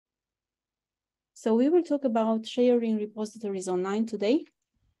So we will talk about sharing repositories online today.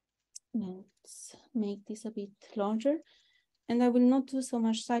 Let's make this a bit larger. And I will not do so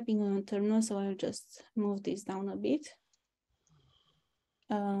much typing on terminal, so I'll just move this down a bit.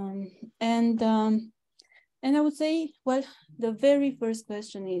 And I would say, well, the very first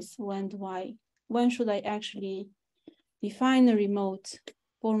question is when should I actually define a remote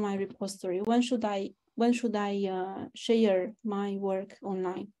for my repository? When should I share my work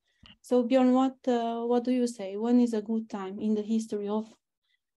online? So Bjorn, what do you say? When is a good time in the history in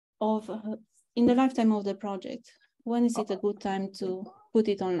the lifetime of the project? When is it a good time to put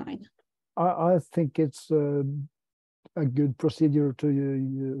it online? I think it's a good procedure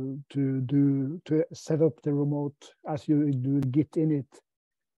to set up the remote as you do Git init,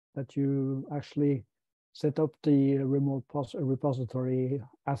 that you actually set up the remote repository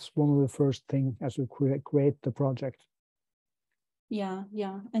as one of the first things as you create the project. Yeah,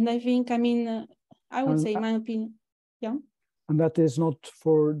 and I think, I mean, I would say, in my opinion, yeah. And that is not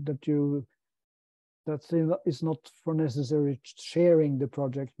for that you. It's not for necessary sharing the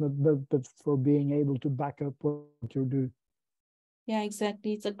project, but for being able to back up what you do. Yeah,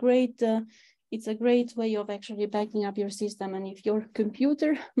 exactly. It's a great way of actually backing up your system. And if your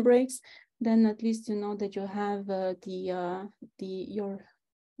computer breaks, then at least you know that you have the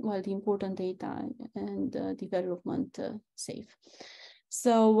important data and development safe.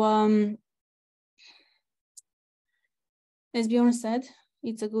 So as Bjorn said,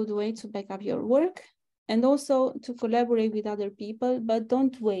 it's a good way to back up your work and also to collaborate with other people, but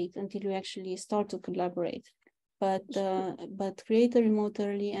don't wait until you actually start to collaborate. But create a remote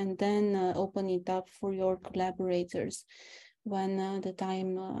early and then open it up for your collaborators when the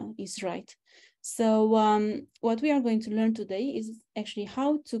time is right. So what we are going to learn today is actually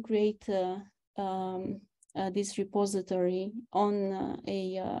how to create this repository on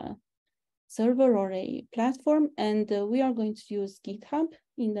a server or a platform, and we are going to use GitHub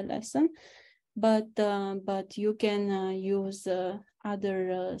in the lesson, but you can use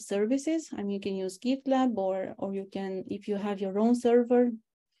other services. I mean, you can use GitLab, or you can, if you have your own server,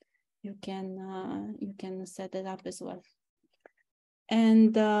 you can set it up as well.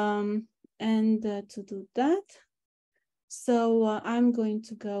 And to do that, so I'm going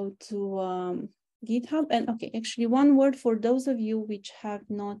to go to GitHub. And okay, actually, one word for those of you which have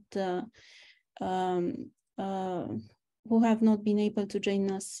not who have not been able to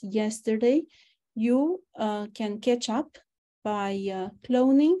join us yesterday, you can catch up by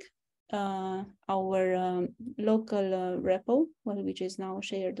cloning our local repo, which is now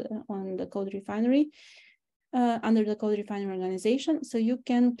shared on the CodeRefinery under the CodeRefinery organization. So you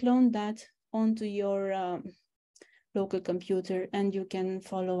can clone that onto your local computer, and you can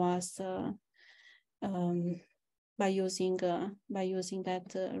follow us by using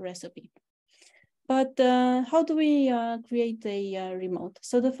that recipe. But how do we create a remote?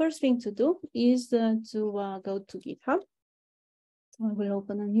 So the first thing to do is to go to GitHub. So I will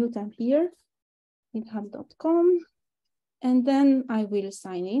open a new tab here, github.com, and then I will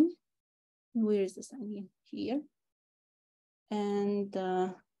sign in. Where is the sign in? Here. And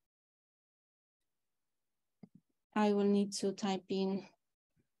I will need to type in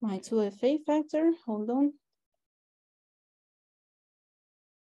my 2FA factor. Hold on.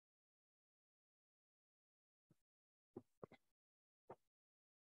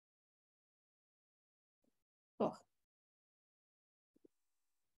 Oh.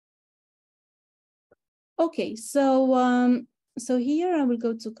 Okay, so so here I will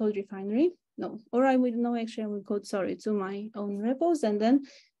go to CodeRefinery. No, or I will no, actually I will go, sorry, to my own repos, and then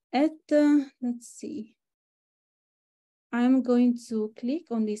at let's see. I'm going to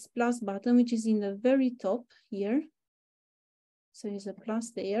click on this plus button, which is in the very top here. So there's a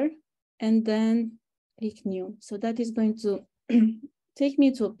plus there, and then click new. So that is going to take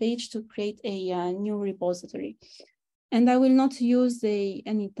me to a page to create a new repository. And I will not use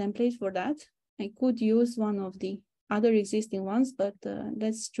any template for that. I could use one of the other existing ones, but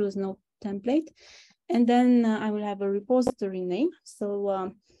let's choose no template. And then I will have a repository name.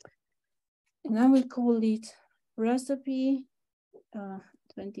 So, and I will call it recipe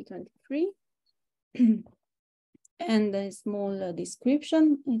 2023. And a small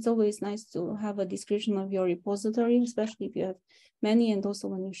description. It's always nice to have a description of your repository, especially if you have many, and also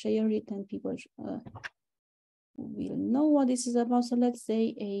when you share it, and people will know what this is about. So let's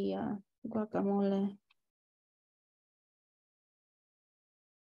say a guacamole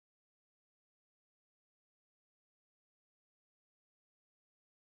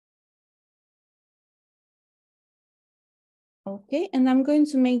Okay, and I'm going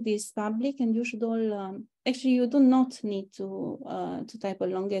to make this public, and you should all, actually you do not need to type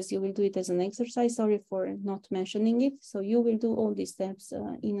along, as you will do it as an exercise. Sorry for not mentioning it. So you will do all these steps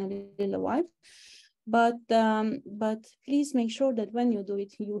in a little while. But please make sure that when you do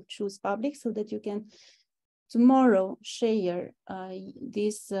it, you choose public so that you can tomorrow share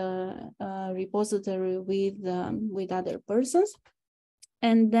this repository with other persons.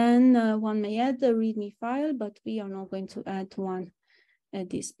 And then one may add a README file, but we are not going to add one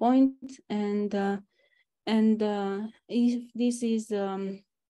at this point. And if this is a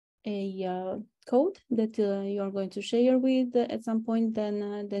code that you are going to share with at some point,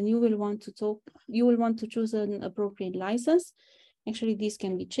 then you will want to choose an appropriate license. Actually, this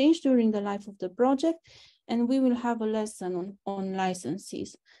can be changed during the life of the project, and we will have a lesson on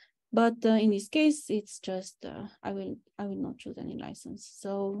licenses. But in this case, it's just, I will not choose any license.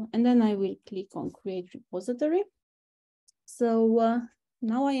 So, and then I will click on create repository. So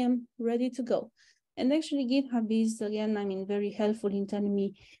now I am ready to go. And actually GitHub is, again, I mean, very helpful in telling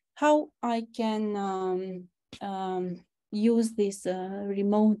me how I can use this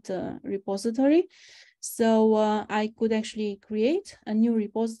remote repository. So I could actually create a new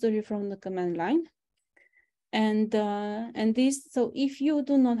repository from the command line. And this, so if you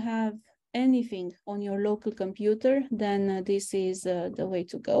do not have anything on your local computer, then this is the way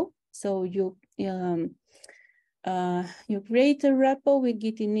to go. So you create a repo with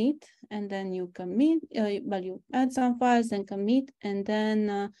git init, and then you commit. Well, you add some files and commit, and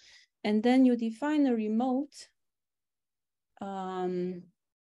then you define a remote. Or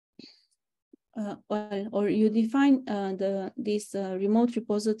you define this remote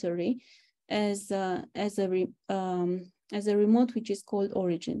repository as a remote which is called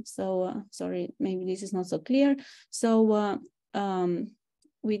origin. So sorry, maybe this is not so clear. So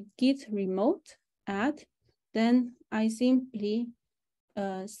with git remote add, then I simply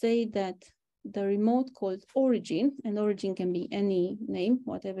say that the remote called origin, and origin can be any name,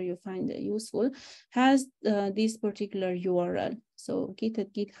 whatever you find useful, has this particular URL. So git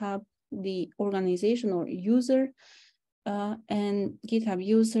at GitHub, the organization or user, and GitHub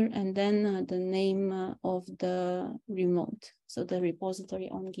user, and then the name of the remote, so the repository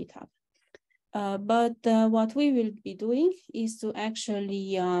on GitHub. But what we will be doing is to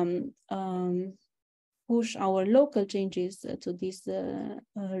actually push our local changes to this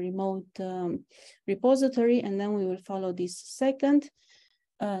remote repository, and then we will follow this second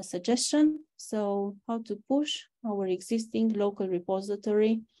suggestion. So how to push our existing local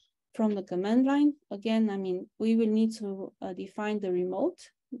repository from the command line. Again, I mean, we will need to define the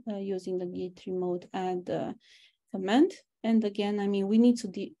remote using the git remote add command. And again, I mean, we need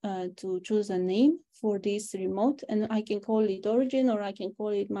to choose a name for this remote, and I can call it origin, or I can call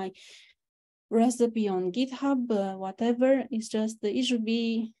it my recipe on GitHub, whatever. It's just it should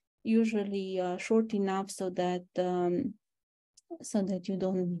be usually short enough so that you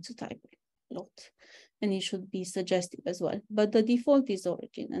don't need to type a lot, and it should be suggestive as well. But the default is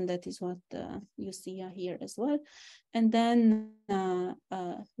origin, and that is what you see here as well. And then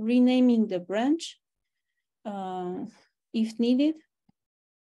renaming the branch if needed,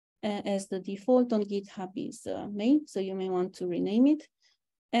 as the default on GitHub is main, so you may want to rename it.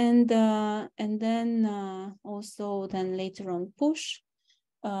 And then also then later on push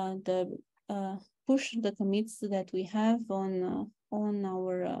the commits that we have on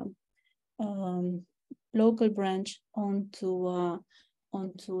our local branch onto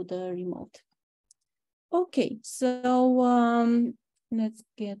the remote. Okay, so let's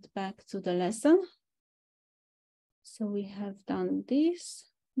get back to the lesson. So we have done this.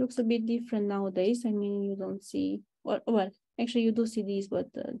 Looks a bit different nowadays. I mean, you don't see, well, actually you do see these,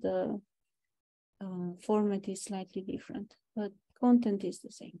 but the format is slightly different, but content is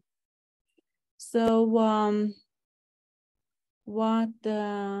the same. So what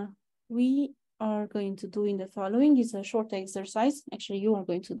we are going to do in the following is a short exercise. Actually, you are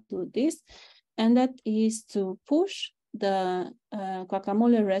going to do this, and that is to push the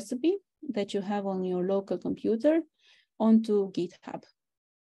guacamole recipe that you have on your local computer onto GitHub.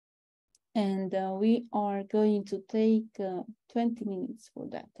 And we are going to take 20 minutes for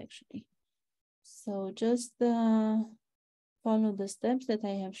that, actually. So just follow the steps that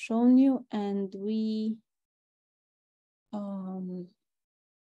I have shown you, and we are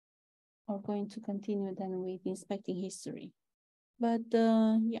going to continue then with inspecting history. But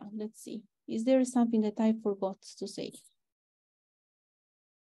yeah, let's see. Is there something that I forgot to say?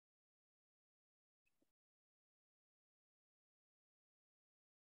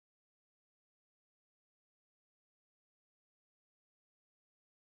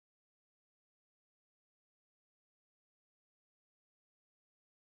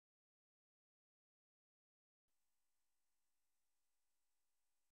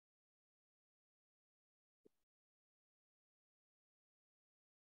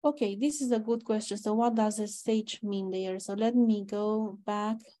 Okay, this is a good question. So what does SSH mean there? So let me go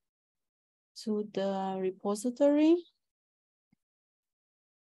back to the repository.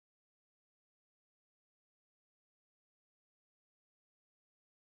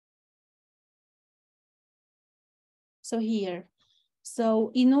 So here, so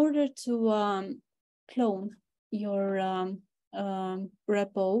in order to clone your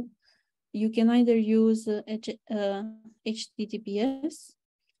repo, you can either use HTTPS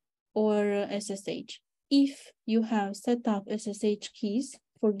or SSH. If you have set up SSH keys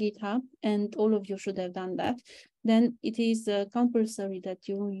for GitHub, and all of you should have done that, then it is compulsory that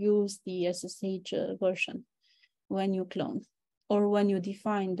you use the SSH version when you clone or when you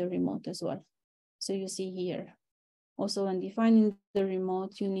define the remote as well. So you see here, also when defining the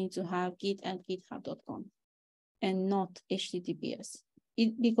remote, you need to have git@github.com and not HTTPS.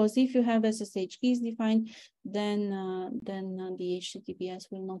 Because if you have SSH keys defined, then the HTTPS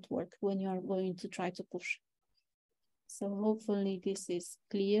will not work when you are going to try to push. So hopefully this is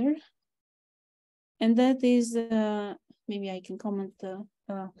clear. And that is, maybe I can comment,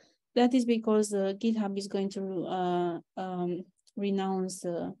 that is because GitHub is going to renounce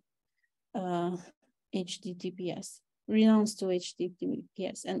HTTPS, renounce to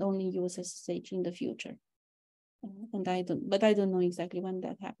HTTPS and only use SSH in the future. And I don't know exactly when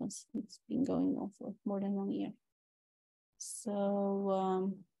that happens. It's been going on for more than 1 year.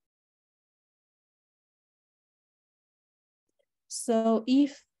 So, so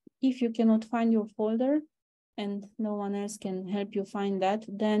if you cannot find your folder and no one else can help you find that,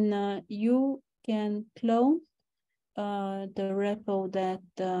 then you can clone the repo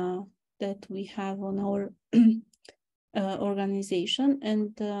that we have on our organization,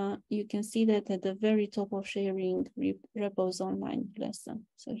 and you can see that at the very top of sharing repos online lesson.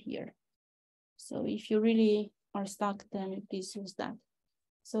 So here. So if you really are stuck, then please use that.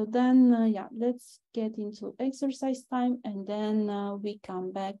 So then, yeah, let's get into exercise time, and then we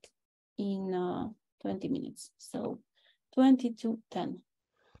come back in 20 minutes. So 20 to 10.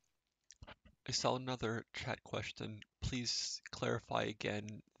 I saw another chat question. Please clarify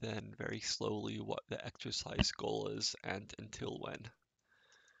again, then very slowly, what the exercise goal is and until when.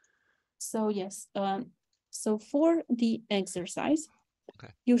 So yes, so for the exercise,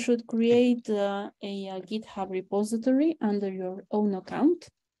 okay, you should create a GitHub repository under your own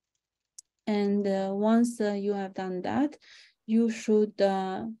account. And once you have done that, you should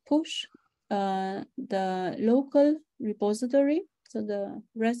push the local repository, so the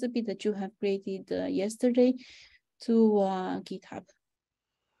recipe that you have created yesterday, to GitHub.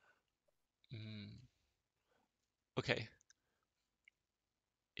 Okay.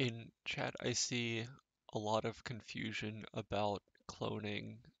 In chat, I see a lot of confusion about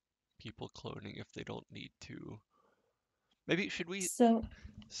cloning, people cloning if they don't need to. Maybe should we stop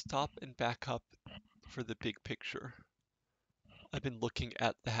and back up for the big picture? I've been looking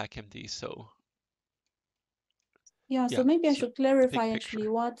at the HackMD, so yeah, so maybe I should clarify actually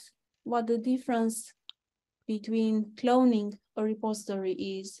what the difference between cloning a repository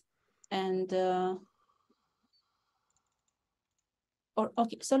is and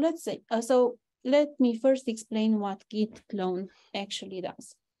okay, so let's say so let me first explain what git clone actually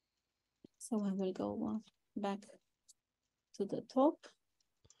does. So I will go back to the top.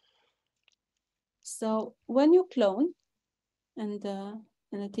 So when you clone, and a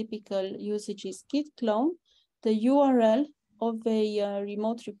typical usage is git clone, the URL of a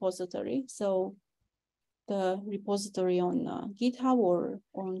remote repository, so the repository on GitHub or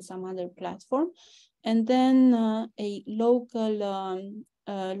on some other platform, and then a local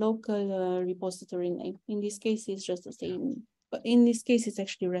repository name. In this case, it's just the same, but in this case, it's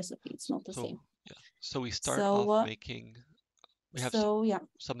actually recipe. It's not the same. Yeah. So we start off making. We have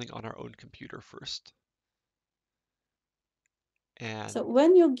something on our own computer first. And so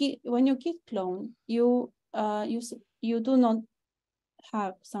when you git clone, you do not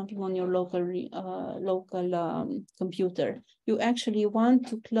have something on your local computer. You actually want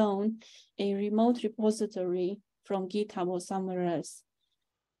to clone a remote repository from GitHub or somewhere else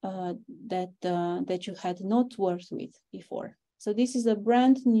that you had not worked with before. So this is a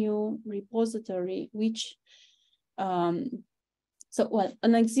brand new repository, which an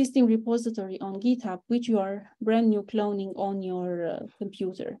existing repository on GitHub, which you are brand new cloning on your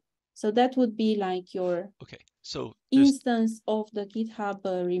computer. So that would be like your instance of the GitHub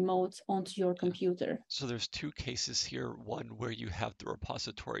remote onto your computer. So there's two cases here, one where you have the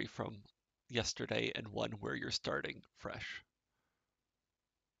repository from yesterday and one where you're starting fresh.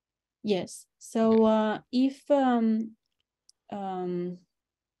 Yes. So if you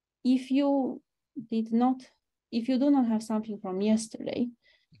do not have something from yesterday,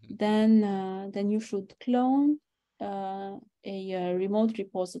 then you should clone a remote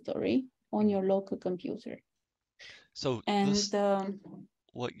repository on your local computer. So and this,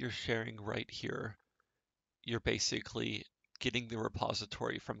 what you're sharing right here, you're basically getting the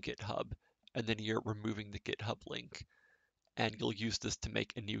repository from GitHub, and then you're removing the GitHub link, and you'll use this to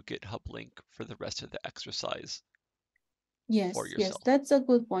make a new GitHub link for the rest of the exercise. Yes, for yourself. yes, that's a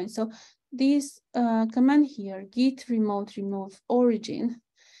good point. So this command here, git remote remove origin,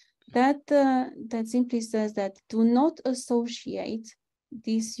 that simply says that do not associate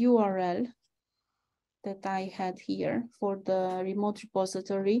this URL that I had here for the remote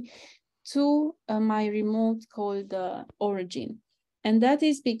repository to my remote called origin. And that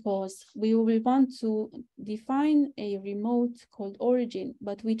is because we will want to define a remote called origin,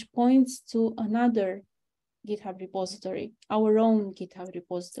 but which points to another GitHub repository, our own GitHub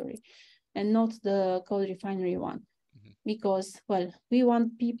repository, and not the CodeRefinery one. Because, well, we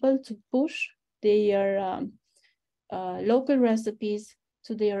want people to push their local recipes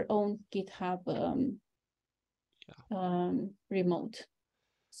to their own GitHub remote.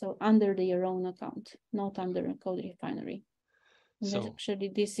 So under their own account, not under a CodeRefinery. And so, actually,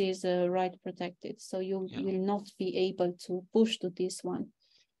 this is right protected. So you will not be able to push to this one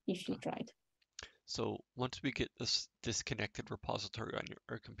if you tried. So once we get this disconnected repository on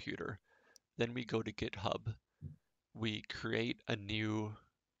our computer, then we go to GitHub. We create a new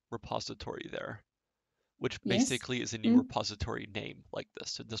repository there, which basically is a new repository name like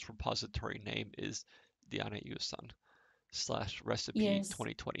this. So this repository name is Diana Yusan /recipe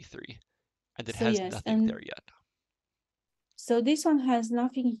 2023. And it has nothing there yet. So this one has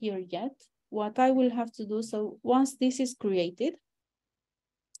nothing here yet. What I will have to do, so once this is created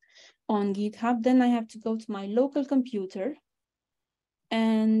on GitHub, then I have to go to my local computer,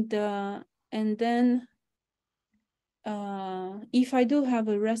 and then if I do have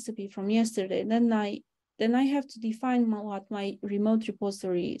a recipe from yesterday, then I have to define what my remote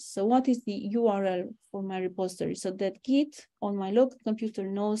repository is. So what is the URL for my repository, so that Git on my local computer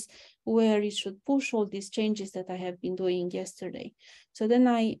knows where it should push all these changes that I have been doing yesterday. So then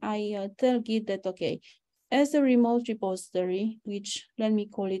I tell Git that, okay, as a remote repository, which let me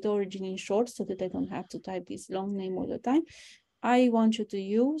call it origin in short, so that I don't have to type this long name all the time, I want you to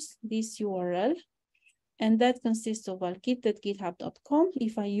use this URL. And that consists of git.github.com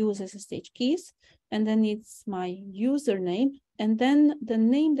if I use SSH keys, and then it's my username, and then the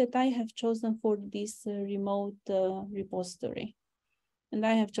name that I have chosen for this remote repository. And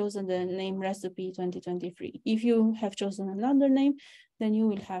I have chosen the name recipe 2023. If you have chosen another name, then you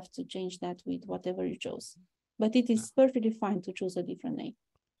will have to change that with whatever you chose. But it is perfectly fine to choose a different name.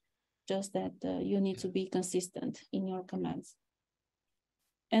 Just that you need to be consistent in your commands.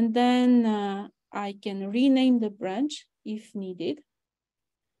 And then I can rename the branch if needed.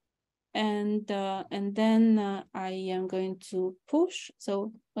 And then I am going to push.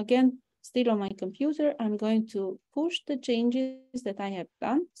 So again, still on my computer, I'm going to push the changes that I have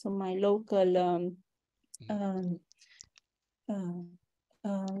done. So my local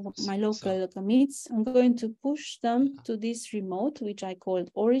commits, I'm going to push them to this remote, which I called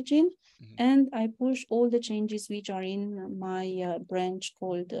origin, and I push all the changes which are in my branch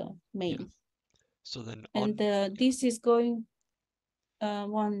called main. So then this is going,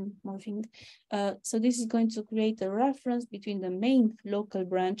 one more thing. So this is going to create a reference between the main local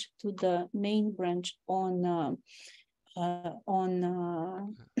branch to the main branch on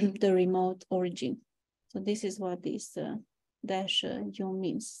the remote origin. So this is what this -u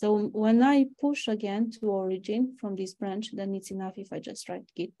means. So when I push again to origin from this branch, then it's enough if I just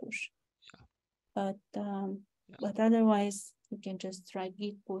write git push. But otherwise, you can just write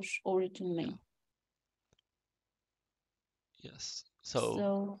git push origin main. Yes.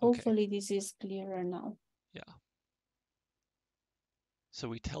 So hopefully this is clearer now. Yeah. So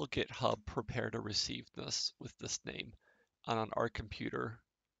we tell GitHub prepare to receive this with this name. And on our computer,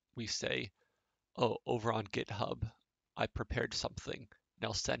 we say, oh, over on GitHub, I prepared something.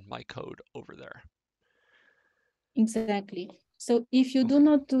 Now send my code over there. Exactly. So if you do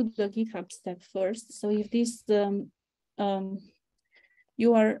not do the GitHub step first, so if this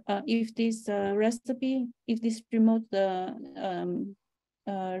if this recipe, if this remote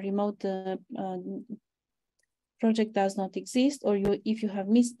project does not exist, or if you have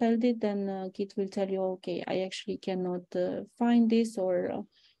misspelled it, then Git will tell you, okay, I actually cannot find this, or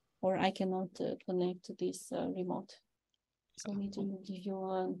I cannot connect to this remote. So it will give you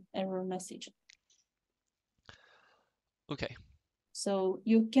an error message. Okay. So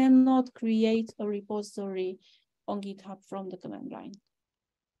you cannot create a repository on GitHub from the command line.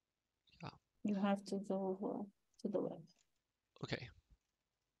 You have to go to the web. Okay.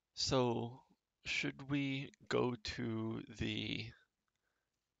 So should we go to the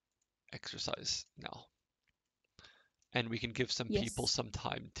exercise now? And we can give some people some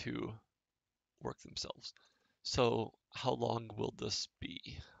time to work themselves. So how long will this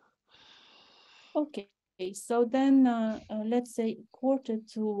be? Okay, so then let's say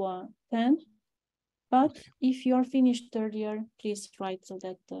 9:45. But okay. if you're finished earlier, please write so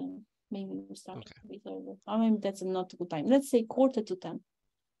that maybe we start a bit earlier. I mean, that's not a good time. Let's say 9:45.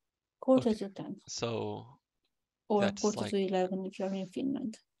 9:45. So or that's 9:45 if you're in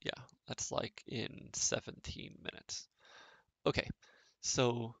Finland. Yeah, that's like in 17 minutes. Okay,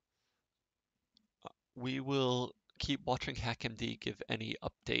 so we will keep watching HackMD give any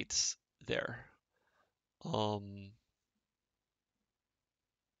updates there.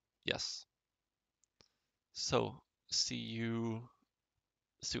 Yes. So see you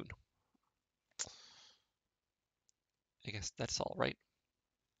soon. I guess that's all, right?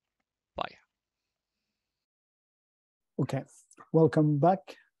 Bye. Okay, welcome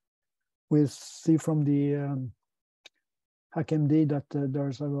back. We see from the HackMD that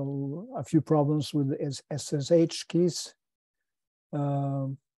there's a few problems with the SSH keys.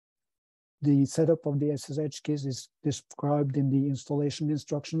 The setup of the SSH keys is described in the installation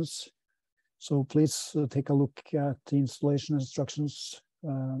instructions. So please take a look at the installation instructions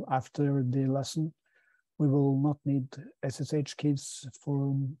after the lesson. We will not need SSH keys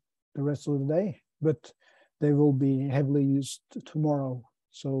for the rest of the day, but they will be heavily used tomorrow.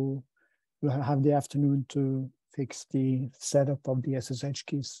 So you have the afternoon to fix the setup of the SSH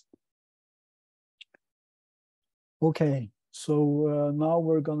keys. Okay, so now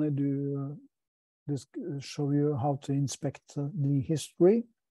we're gonna do this, show you how to inspect the history.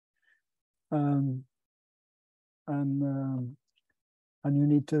 And you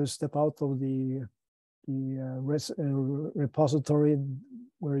need to step out of the repository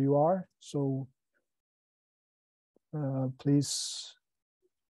where you are. So please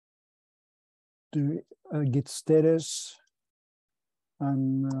do git status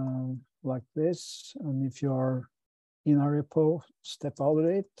and like this. And if you are in a repo, step out of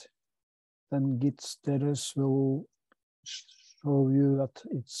it. Then git status will show you that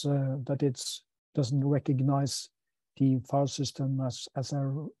it's doesn't recognize the file system as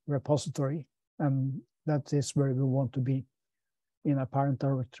a repository, and that is where we want to be, in a parent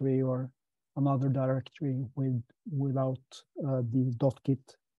directory or another directory without the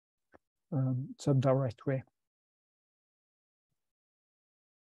 .git subdirectory.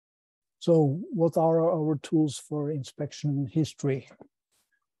 So what are our tools for inspection history?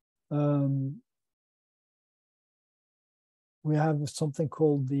 We have something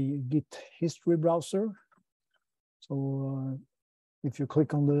called the Git history browser. So if you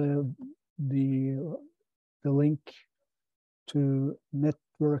click on the link to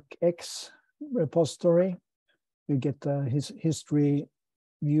Network X repository, you get his history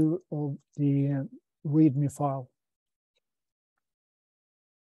view of the README file.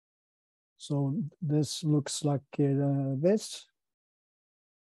 So this looks like this.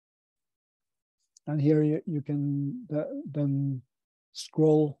 And here you can then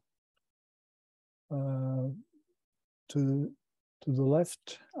scroll to the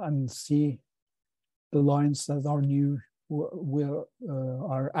left and see the lines that are new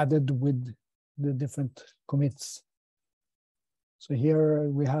are added with the different commits. So here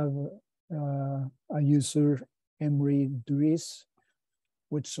we have a user, Emery Duis,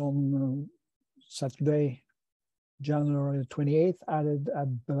 which on Saturday, January 28th, added a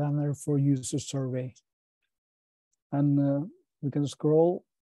banner for user survey. And we can scroll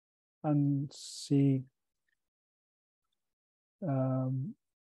and see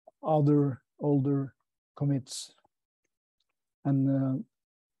other older commits. And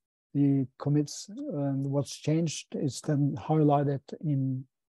the commits and what's changed is then highlighted in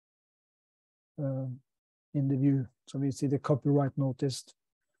the view. So we see the copyright notice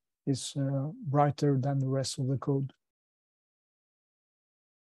is brighter than the rest of the code.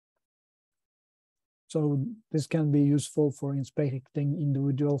 So this can be useful for inspecting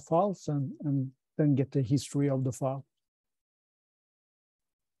individual files and then get the history of the file.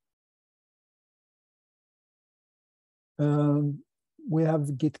 We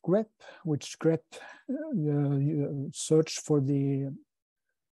have git grep, which grep search for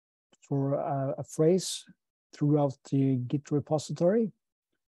a phrase throughout the Git repository.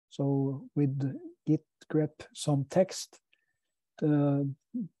 So with git grep some text,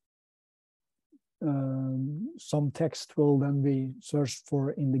 some text will then be searched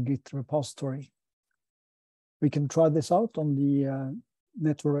for in the Git repository. We can try this out on the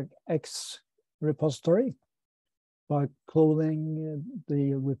Network X repository. by cloning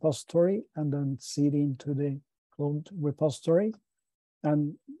the repository and then seed into the cloned repository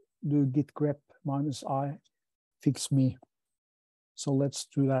and do git grep -i fix me. So let's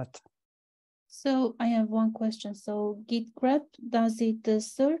do that. So I have one question. So git grep, does it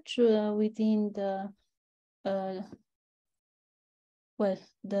search within the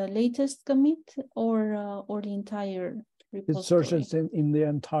the latest commit or the entire repository? It searches in the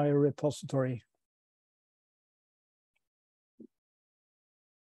entire repository.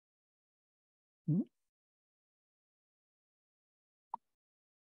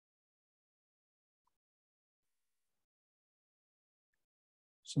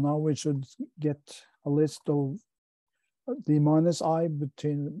 So now we should get a list of the -i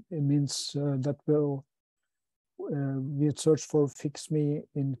between, it means that we search for fix me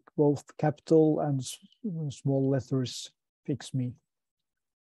in both capital and small letters, fix me.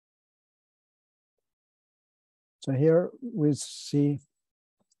 So here we see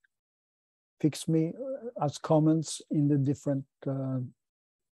fix me as comments in the different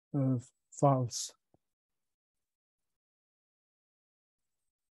files.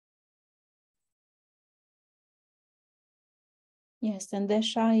 Yes, and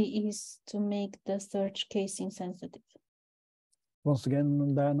 -i is to make the search case insensitive. Once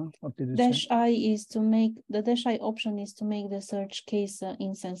again, Diana, what did you say? -i is to make, the -i option is to make the search case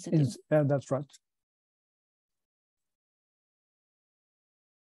insensitive. Yeah, that's right.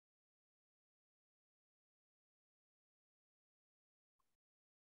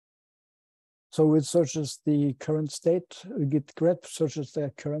 So it searches the current state, git grep searches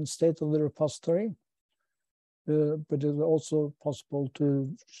the current state of the repository, but it's also possible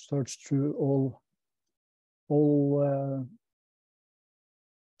to search through all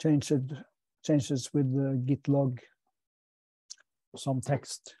changes with the git log, some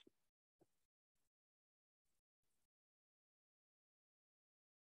text.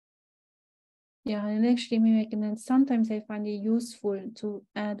 Yeah, and actually mimicking, and sometimes I find it useful to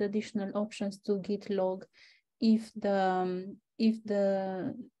add additional options to git log if the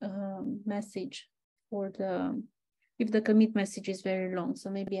message or if the commit message is very long. So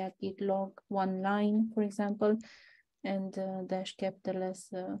maybe add git log 1 line, for example, and dash capital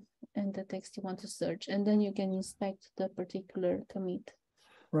S and the text you want to search, and then you can inspect the particular commit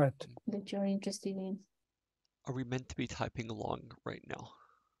Right. that you're interested in. Are we meant to be typing along right now?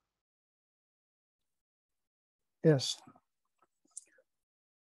 Yes.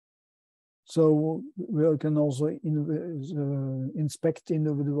 So we can also inspect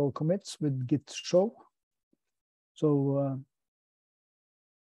individual commits with git show. So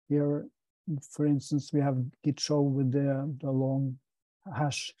here, for instance, we have git show with the long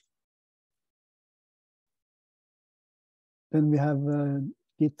hash. Then we have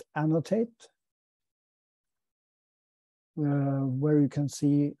git annotate, where you can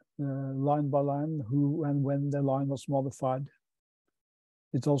see line by line who and when the line was modified.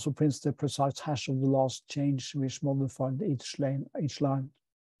 It also prints the precise hash of the last change which modified each line.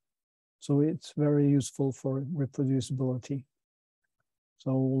 So it's very useful for reproducibility.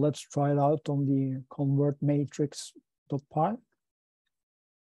 So let's try it out on the convert matrix.py.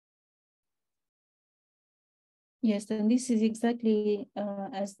 Yes, and this is exactly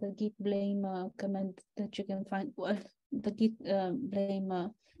as the git blame command that you can find, well, the git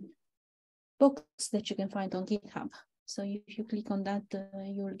blame box that you can find on GitHub. So if you click on that,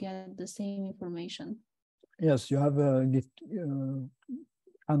 you'll get the same information. Yes, you have a git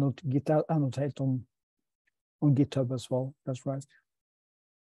annotate on GitHub as well. That's right.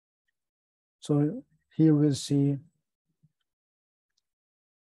 So here we see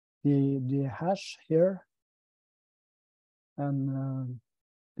the hash here, and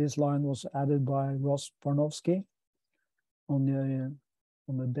this line was added by Ross Barnowski on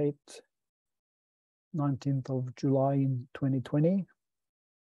the date 19th of July in 2020.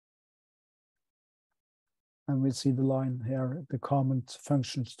 And we see the line here, the comment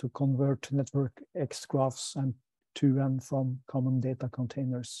functions to convert network X graphs and to and from common data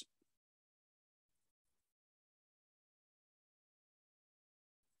containers.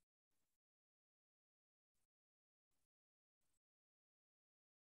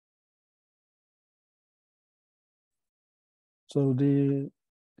 So the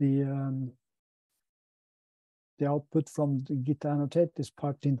output from the git annotate is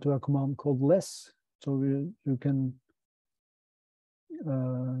piped into a command called less. So you can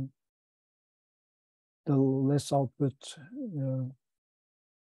the less output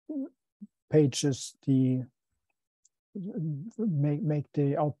pages make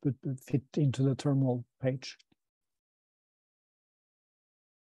the output fit into the terminal page.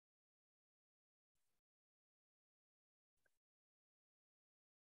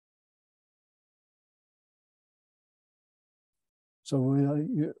 So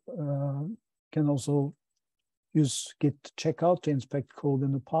you can also use git checkout to inspect code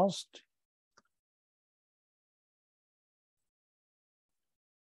in the past.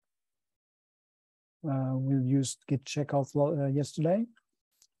 We used git checkout yesterday.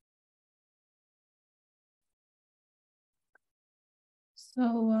 So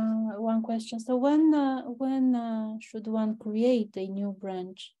one question. So when should one create a new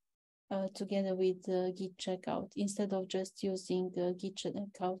branch together with git checkout instead of just using git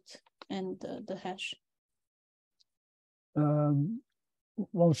checkout and the hash?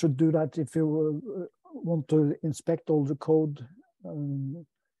 One should do that if you want to inspect all the code.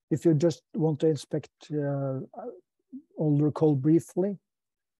 If you just want to inspect all the code briefly,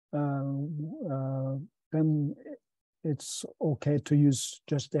 then it's okay to use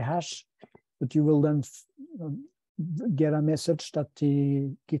just the hash, but you will then get a message that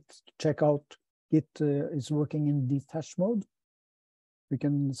the git checkout is working in detached mode. We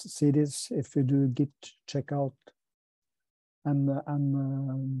can see this if you do git checkout and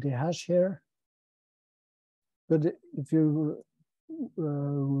the hash here. But if you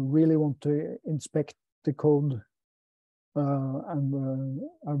really want to inspect the code and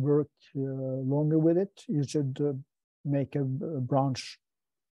work longer with it, you should make a branch.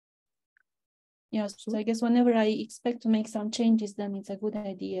 Yes, so I guess whenever I expect to make some changes, then it's a good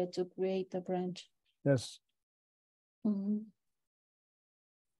idea to create a branch. Yes. Mm-hmm.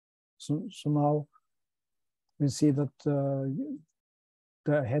 So now we see that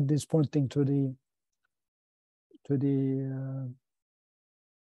the head is pointing to the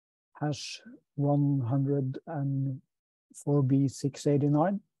hash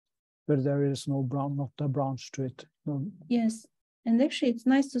 104B689, but there is no branch, not a branch to it. No. Yes, and actually it's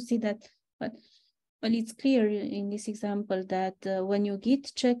nice to see that, but it's clear in this example that when you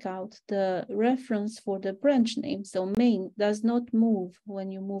git checkout, the reference for the branch name, so main, does not move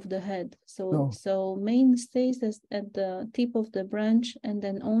when you move the head. So main stays at the tip of the branch, and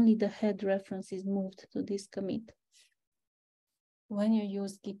then only the head reference is moved to this commit when you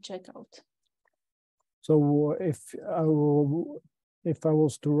use git checkout. So if I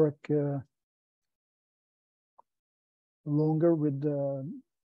was to work longer with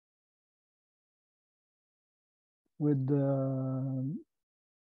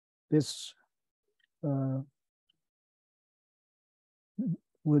this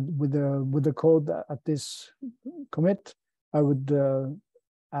with the code at this commit, I would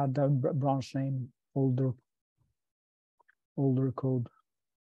add a branch name, older code,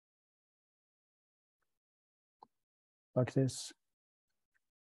 like this,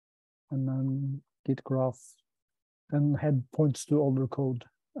 and then git graph, and head points to older code,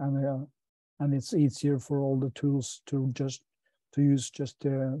 and it's easier for all the tools to use just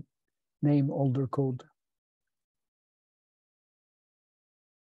the name older code.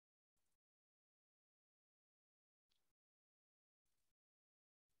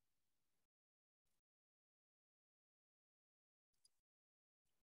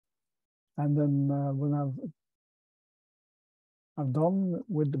 And then when I've done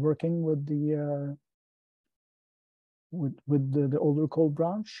with working with the the older code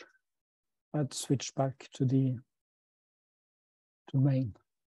branch, I'd switch back to main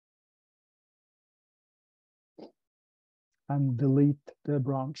and delete the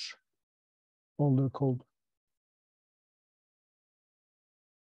branch older code.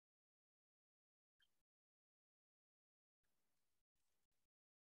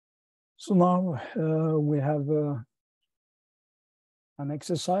 So now we have an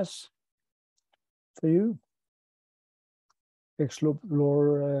exercise for you.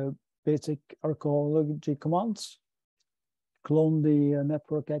 Explore basic archaeology commands. Clone the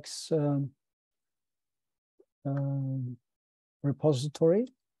network X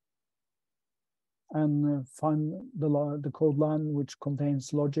repository and find the code line which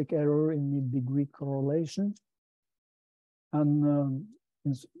contains logic error in mid-degree correlation, and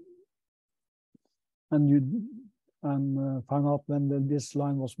find out when this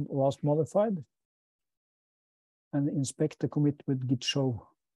line was last modified, and inspect the commit with git show.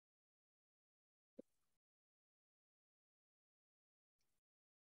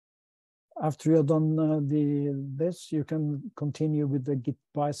 After you have done this, you can continue with the git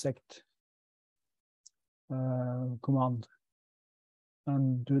bisect command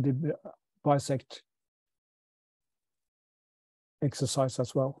and do the bisect exercise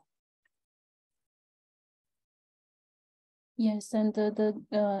as well. Yes, and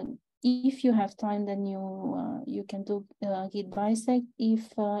if you have time, then you can do git bisect.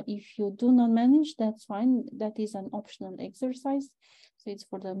 If you do not manage, that's fine. That is an optional exercise, so it's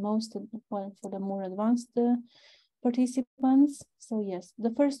for the more advanced participants. So yes,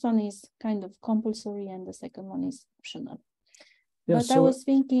 the first one is kind of compulsory and the second one is optional. Yes, but I was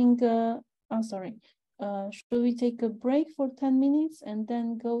thinking, should we take a break for 10 minutes and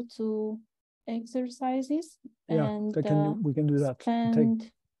then go to exercises? Yeah, and we can do that.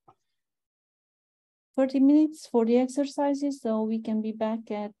 Spend 30 minutes for the exercises, so we can be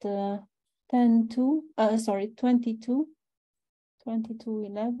back at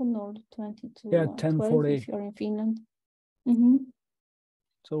 22:11 or 22:12 if you're in Finland. Mm-hmm.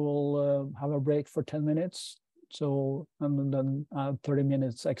 So we'll have a break for 10 minutes. So, and then 30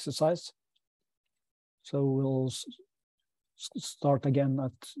 minutes exercise. So we'll start again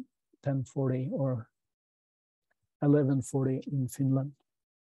at 10:40 or 11:40 in Finland.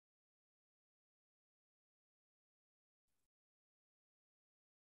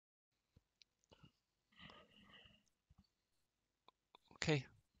 Okay,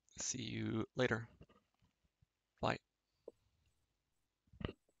 see you later. Bye.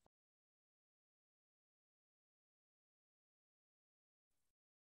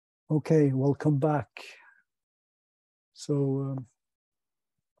 Okay, welcome back. So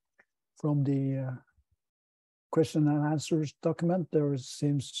from the question and answers document, there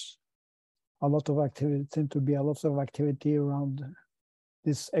seems a lot of activity around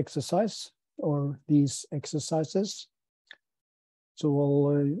this exercise or these exercises. So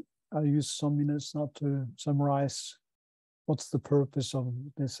I'll use some minutes now to summarize what's the purpose of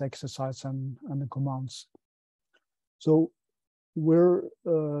this exercise and the commands. So we're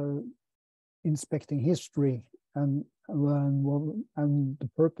inspecting history, and the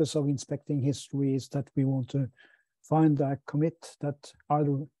purpose of inspecting history is that we want to find a commit that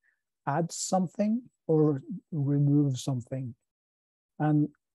either adds something or removes something. And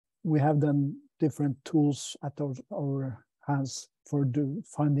we have then different tools at our hands for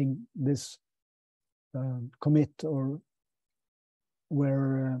finding this commit, or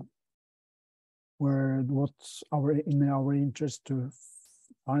where what's in our interest to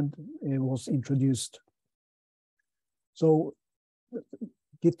find it was introduced. So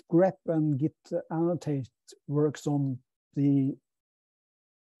git grep and git annotate works on the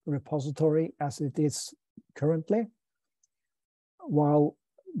repository as it is currently, while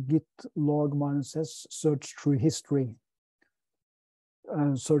git log -s search through history,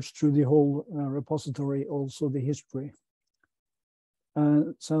 search through the whole repository, also the history.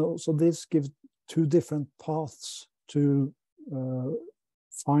 So this gives two different paths to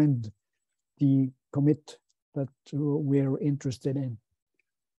find the commit that we're interested in.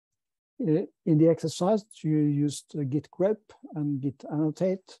 In the exercise, you used git grep and git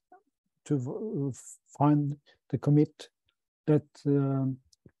annotate to find the commit that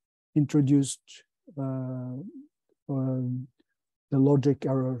introduced the logic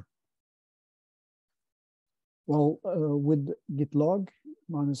error. Well, with git log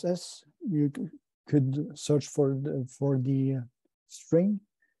 -s, you could search for the string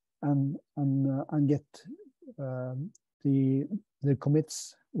and get the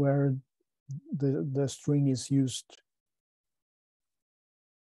commits where the string is used.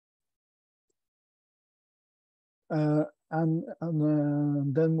 And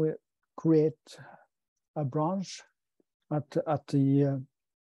then we create a branch at the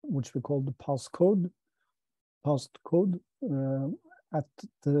which we call the passcode at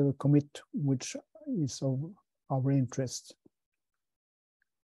the commit which is of our interest.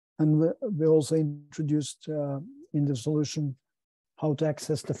 And we also introduced in the solution how to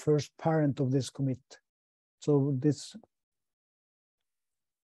access the first parent of this commit. So this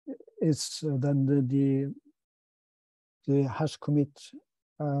is then the hash commit,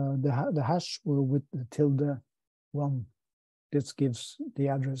 the hash with the tilde1. This gives the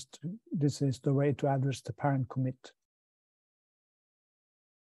address. This is the way to address the parent commit.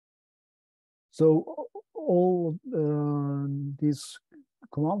 So all these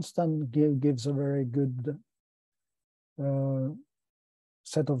commands then gives a very good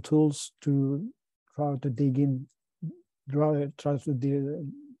set of tools to try to dig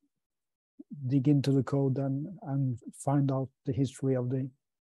into the code and find out the history of the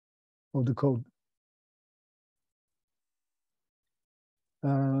code.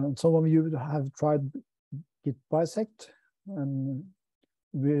 Some of you have tried git bisect, and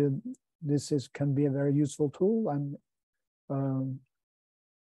this can be a very useful tool, and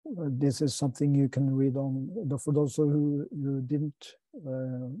this is something you can read on. For those who didn't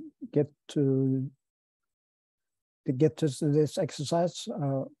get to this exercise,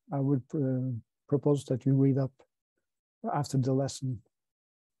 I would propose that you read up after the lesson.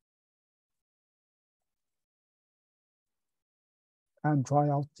 and try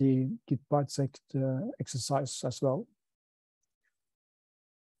out the git bisect exercise as well.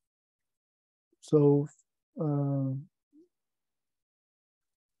 So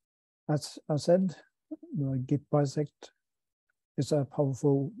as I said, git bisect is a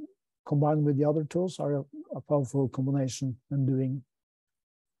powerful, combined with the other tools, are a powerful combination in doing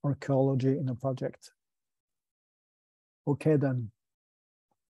archaeology in a project. Okay then.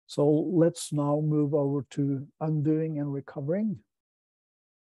 So let's now move over to undoing and recovering.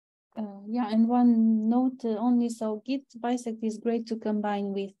 Yeah, and one note only, so git bisect is great to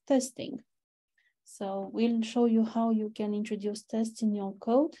combine with testing. So we'll show you how you can introduce tests in your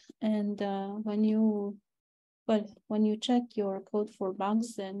code, and when you check your code for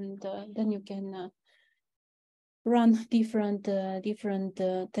bugs, and then you can run different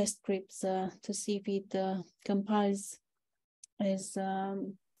test scripts to see if it compiles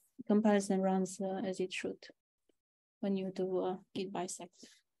and runs as it should when you do git bisect.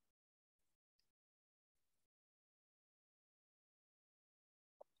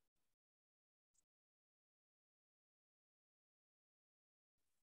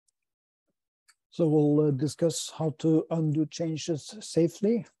 So we'll discuss how to undo changes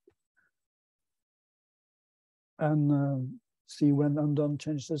safely and see when undone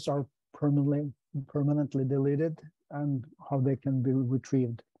changes are permanently deleted and how they can be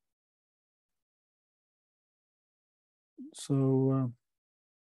retrieved. So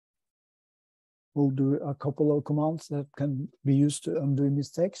we'll do a couple of commands that can be used to undo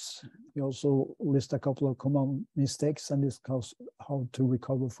mistakes. We also list a couple of common mistakes and discuss how to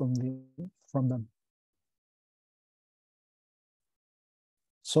recover from them.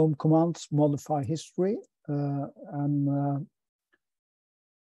 Some commands modify history, and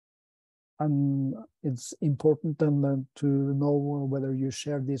it's important then to know whether you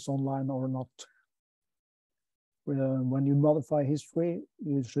share this online or not. When you modify history,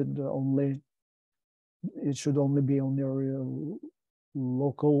 it should only be on your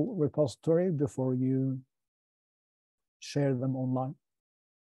local repository before you share them online.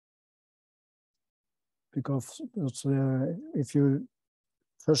 Because if you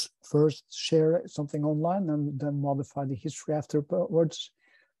first share something online and then modify the history afterwards,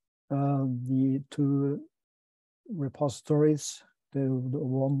 the two repositories, the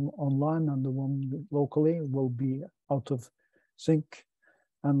one online and the one locally, will be out of sync,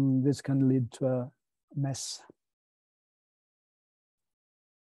 and this can lead to a mess.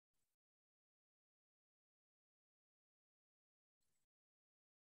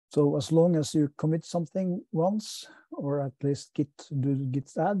 So as long as you commit something once, or at least do git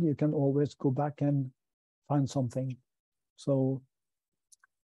add, you can always go back and find something. So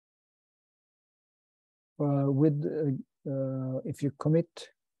if you commit,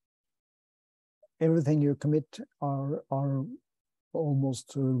 everything you commit are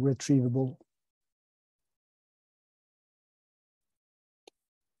almost retrievable.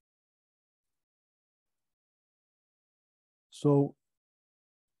 So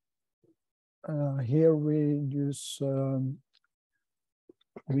here we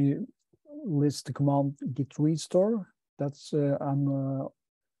list the command git restore. That's a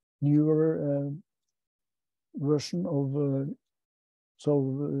newer version of.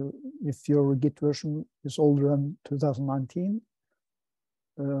 So if your git version is older than 2019,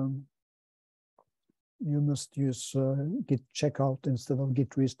 you must use git checkout instead of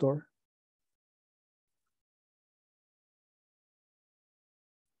git restore.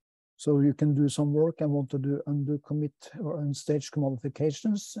 So you can do some work and want to do undo commit or unstage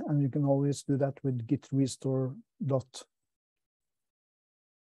modifications, and you can always do that with git restore dot.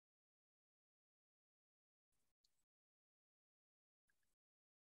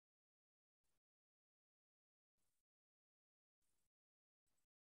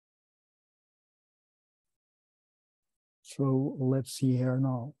 So let's see here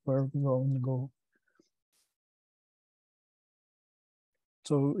now where we're going to go.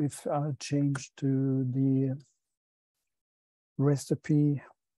 So if I change to the recipe,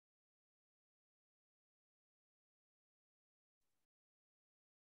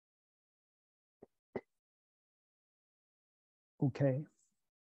 okay.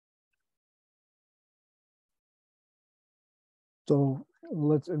 So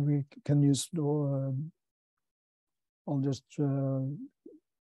we can use, I'll just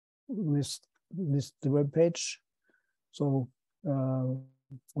list the web page. So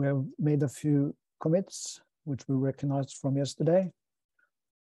we have made a few commits, which we recognized from yesterday.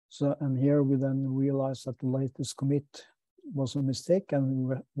 So, and here we then realize that the latest commit was a mistake and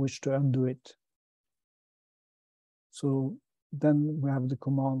we wish to undo it. So then we have the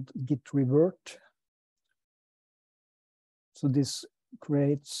command git revert. So this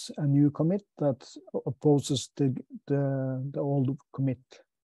creates a new commit that opposes the old commit.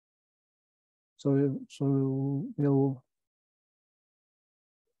 So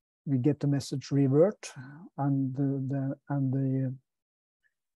we get the message revert and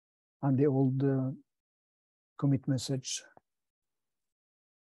the old commit message.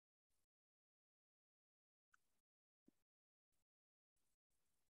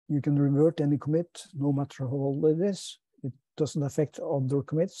 You can revert any commit, no matter how old it is. It doesn't affect other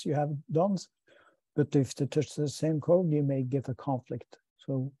commits you have done, but if they touch the same code, you may get a conflict.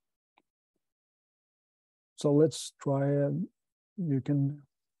 So let's try. You can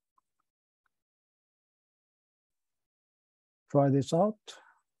try this out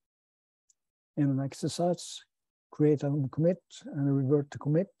in an exercise. Create a commit and revert the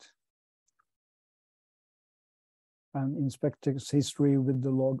commit, and inspect its history with the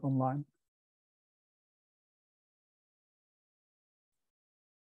log online.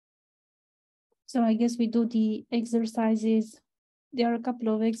 So I guess we do the exercises. There are a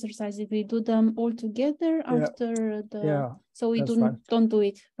couple of exercises. We do them all together after the. Yeah. So we don't do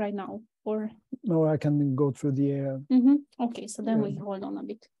it right now, or. No, I can go through the. Okay, so then we hold on a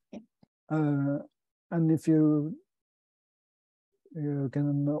bit. Okay. And if you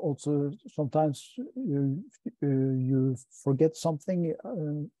can also sometimes you forget something,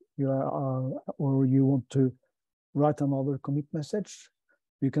 or you want to write another commit message,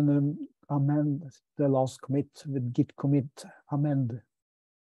 you can amend the last commit with git commit amend.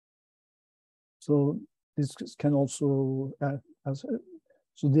 So this can also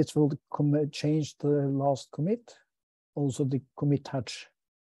so this will change the last commit, also the commit hash.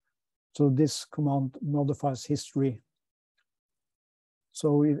 So this command modifies history.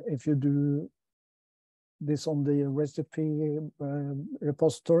 So if you do this on the recipe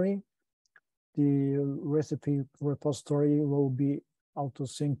repository, the recipe repository will be out of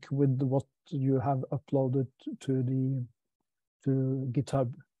sync with what you have uploaded to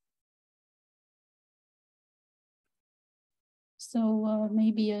GitHub. So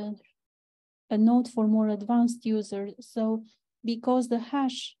maybe a note for more advanced users. So because the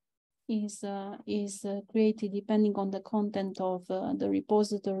hash is created depending on the content of the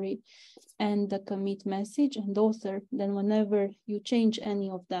repository and the commit message and author, then whenever you change any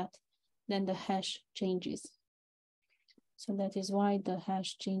of that, then the hash changes. So that is why the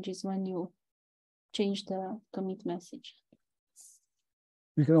hash changes when you change the commit message.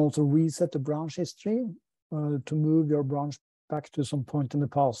 You can also reset the branch history to move your branch back to some point in the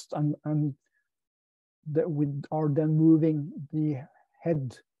past, and we are then moving the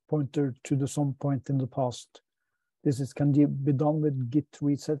head pointer to some point in the past. This can be done with git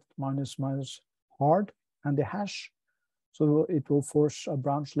reset -hard and the hash. So it will force a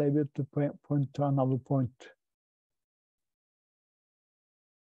branch label to point to another point.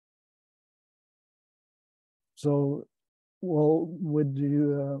 So, well,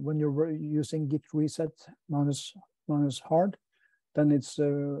 when you're using git reset -hard, then it's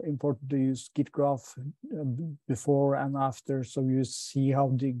important to use git graph before and after, so you see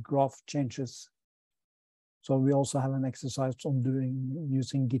how the graph changes. So we also have an exercise on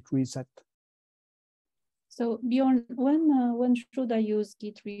using git reset. So Bjorn, when should I use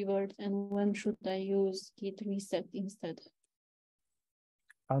git revert and when should I use git reset instead?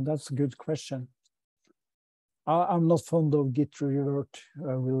 That's a good question. I'm not fond of git revert,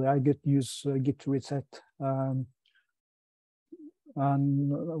 really. I use git reset. And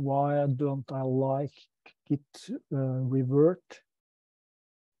why don't I like git revert?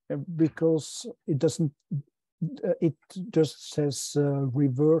 Because it doesn't. It just says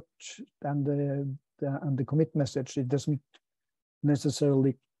revert and the commit message. It doesn't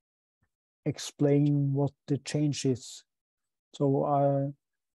necessarily explain what the change is. So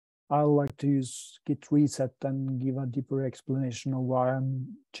I like to use git reset and give a deeper explanation of why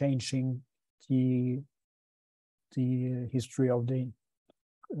I'm changing the history of the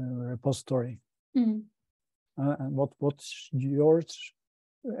repository. And what's your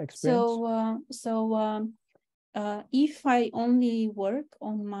experience? So if I only work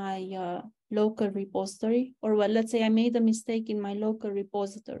on my local repository, or well, let's say I made a mistake in my local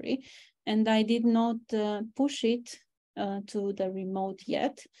repository and I did not push it to the remote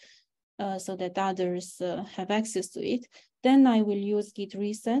yet, so that others have access to it, then I will use git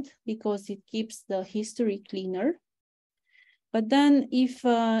reset because it keeps the history cleaner. But then if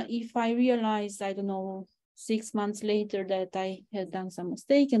I realize, I don't know, 6 months later that I had done some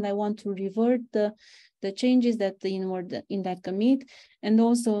mistake and I want to revert the changes that in that commit, and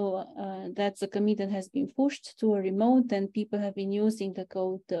also that's a commit that has been pushed to a remote and people have been using the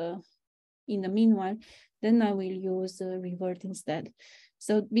code in the meanwhile, then I will use revert instead.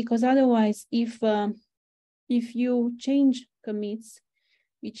 So because otherwise, if you change commits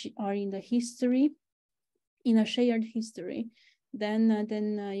which are in the history, in a shared history, then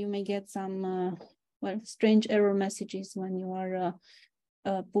you may get some well, strange error messages when you are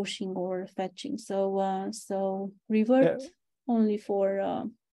pushing or fetching. So so revert only for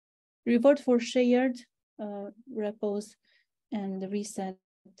revert for shared repos, and reset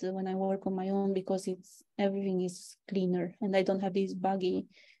when I work on my own, because everything is cleaner and I don't have these buggy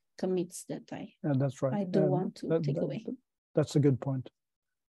commits that that's right. I do want to take away. That's a good point.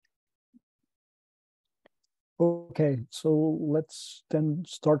 Okay, so let's then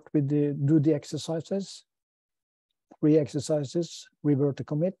start with do the exercises. 3 exercises: revert a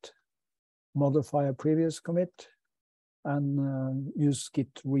commit, modify a previous commit, and use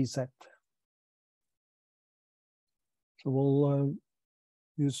git reset. So we'll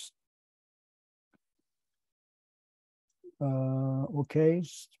use, okay,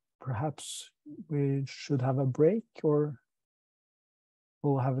 perhaps we should have a break, or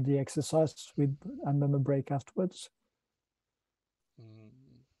we'll have the exercise and then a break afterwards.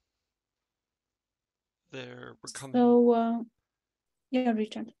 So, yeah,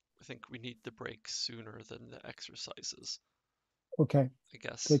 Richard. I think we need the break sooner than the exercises. Okay. I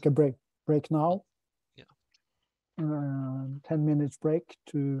guess. Take a break. Break now. Yeah. 10 minutes break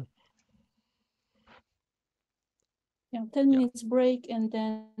to. Yeah, 10 minutes break and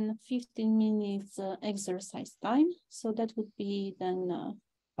then 15 minutes exercise time. So that would be then.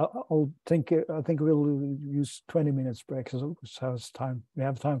 I think we'll use 20 minutes break, so it's time. We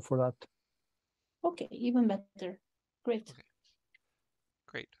have time for that. Okay, even better. Great. Okay.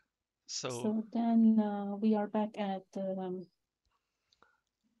 Great. So then we are back at.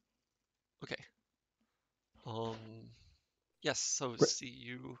 Okay. Yes. So see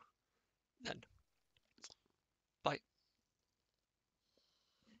you then. Bye.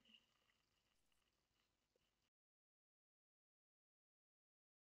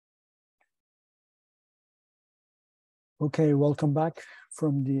 Okay, welcome back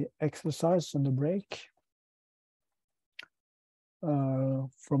from the exercise and the break.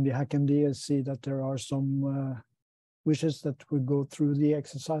 From the HackMD, I see that there are some wishes that we go through the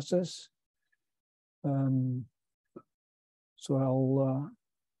exercises. So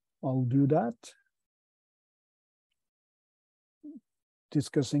I'll do that.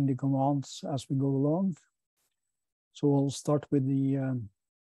 Discussing the commands as we go along. So I'll start with the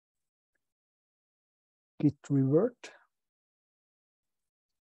git revert.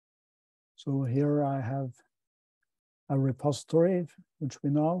 So here I have a repository, which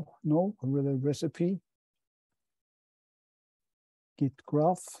we now know with a recipe, git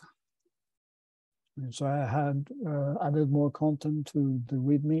graph. And so I had added more content to the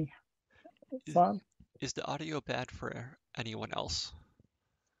README file. Is the audio bad for anyone else?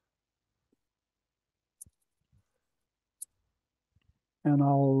 And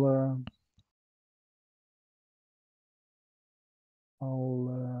I'll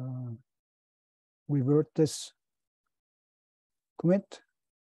revert this commit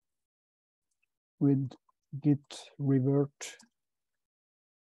with git revert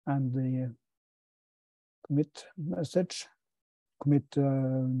and the commit message, commit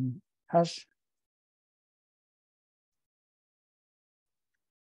hash.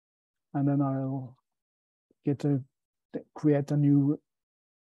 And then I'll create a new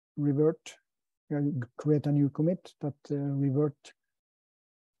revert, create a new commit that revert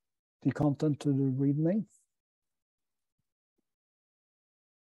the content to the README.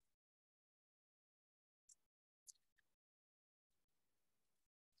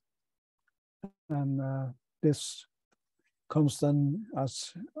 And this comes then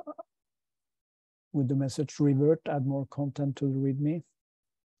as with the message revert, add more content to the README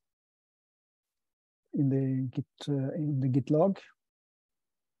in the git log.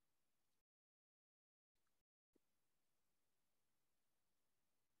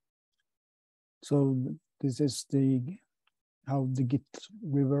 So this is how the git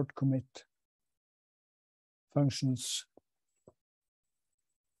revert commit functions.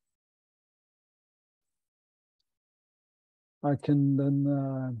 I can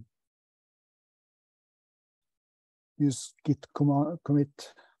then use git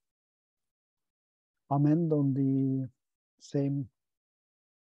commit amend on the same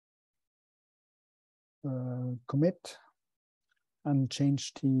commit and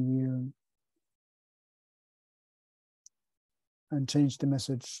change the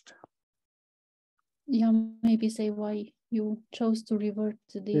message. Yeah, maybe say why you chose to revert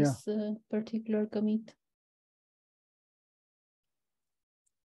to this particular commit.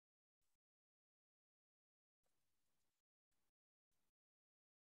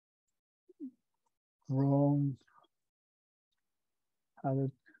 wrong,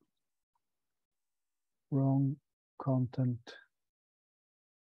 added wrong content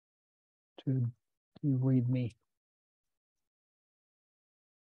to the README.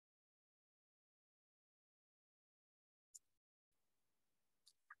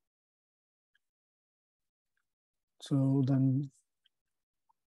 So then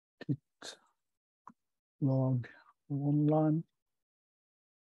git log online,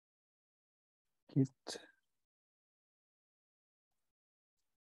 git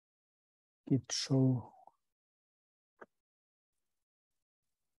show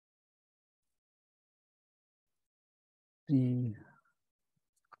the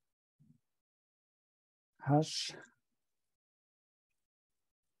hash.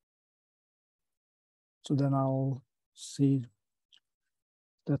 So then I'll see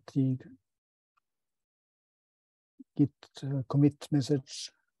that the git commit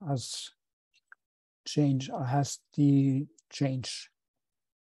message has the change.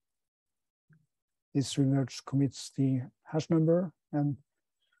 This reverse commits the hash number and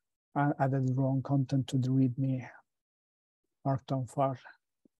I added the wrong content to the README markdown file.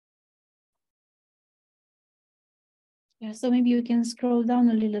 Yeah, so maybe you can scroll down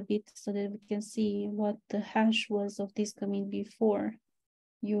a little bit so that we can see what the hash was of this commit before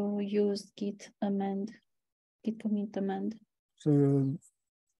you used git commit amend.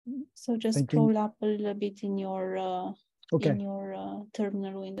 So just scroll up a little bit in your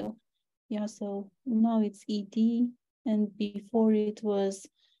terminal window. Yeah, so now it's ed, and before it was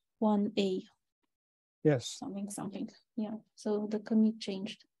 1a. Yes. Something. Yeah. So the commit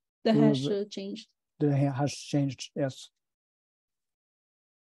changed. The hash changed. The hash changed. Yes.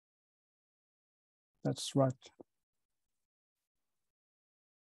 That's right.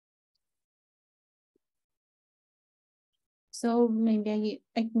 So maybe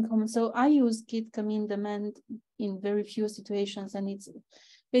I can comment. So I use git commit amend in very few situations, and it's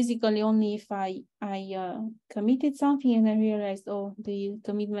basically only if I committed something and I realized, oh, the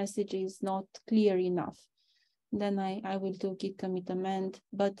commit message is not clear enough, then I will do git commit amend.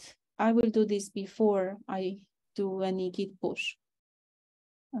 But I will do this before I do any git push.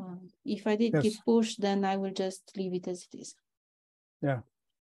 If I did git push, then I will just leave it as it is. Yeah,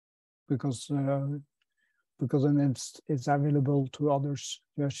 because then it's available to others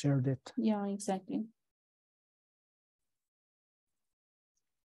who have shared it. Yeah, exactly.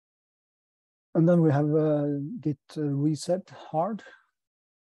 And then we have git reset hard.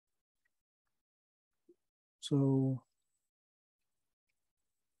 So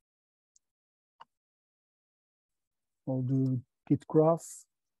I'll do git graph,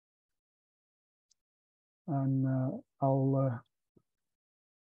 and I'll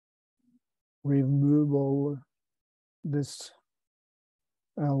remove all this.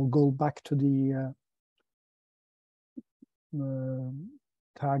 I'll go back to the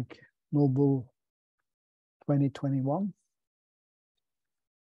tag Noble 2021.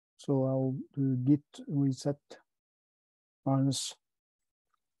 So I'll do git reset minus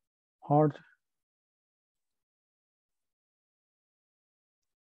hard,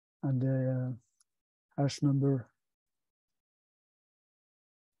 and the hash number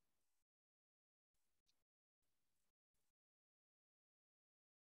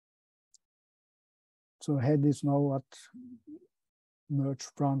so head is now at merge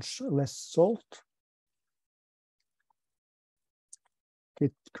branch less salt.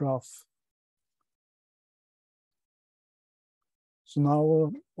 Git graph. So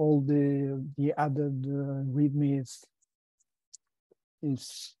now all the added README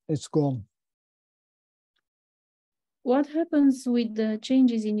is gone. What happens with the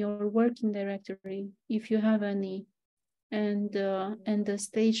changes in your working directory, if you have any, and the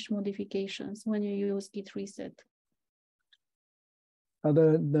staged modifications when you use git reset?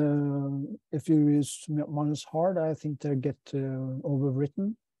 If you use minus hard, I think they get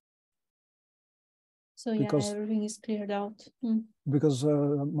overwritten. So yeah, everything is cleared out. Because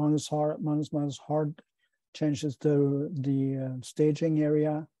minus hard changes the staging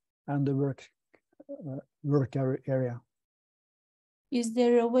area and the work area. Is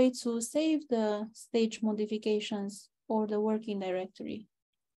there a way to save the stage modifications or the working directory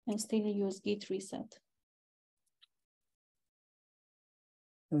and still use git reset?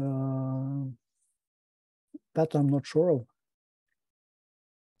 That I'm not sure of.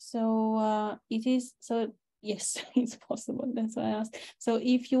 So yes, it's possible. That's why I asked. So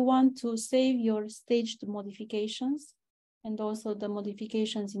if you want to save your staged modifications and also the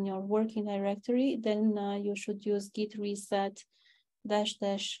modifications in your working directory, then you should use git reset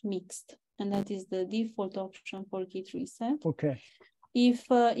 -- mixed, and that is the default option for git reset. Okay.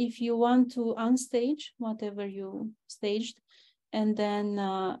 if you want to unstage whatever you staged, and then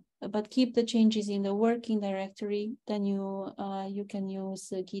but keep the changes in the working directory, then you can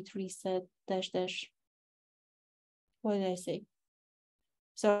use git reset -- what did I say?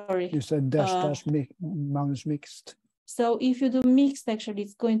 Sorry. You said minus mixed. So if you do mixed, actually,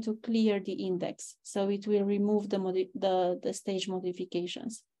 it's going to clear the index. So it will remove the stage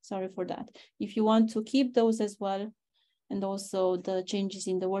modifications. Sorry for that. If you want to keep those as well, and also the changes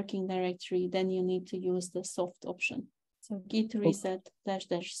in the working directory, then you need to use the soft option. So git reset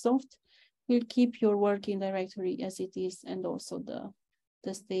 -- soft will keep your working directory as it is, and also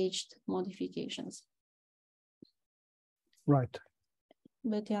the staged modifications. Right.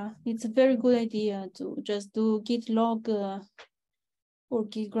 But yeah, it's a very good idea to just do git log or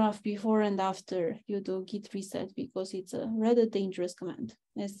git graph before and after you do git reset, because it's a rather dangerous command,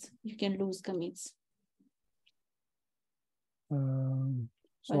 as you can lose commits.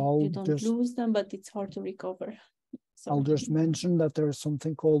 So you don't lose them, but it's hard to recover. So I'll just mention that there is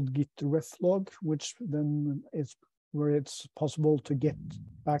something called git reflog, which then is where it's possible to get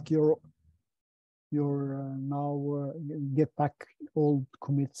back get back old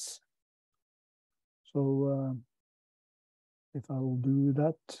commits. So if I will do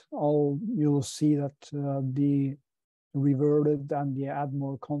that, you'll see that the reverted and the add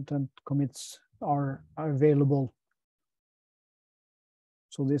more content commits are available.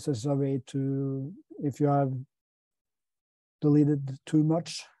 So this is a way to, if you have deleted too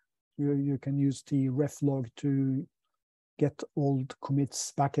much, you can use the reflog to get old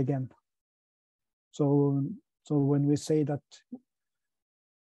commits back again. So when we say that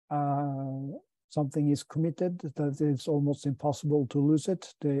something is committed, that it's almost impossible to lose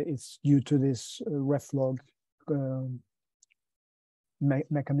it, it's due to this reflog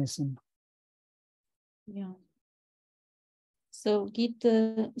mechanism. Yeah. So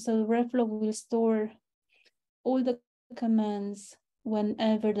so reflog will store all the commands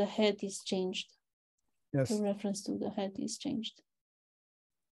whenever the head is changed. Yes. The reference to the head is changed.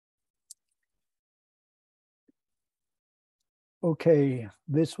 Okay,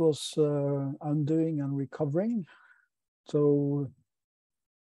 this was undoing and recovering. So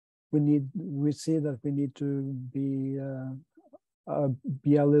we see that we need to be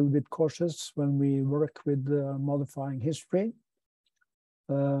a little bit cautious when we work with modifying history.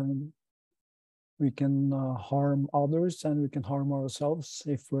 We can harm others, and we can harm ourselves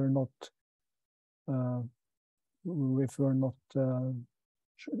if we're not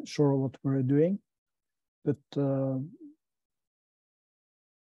sure what we're doing. But the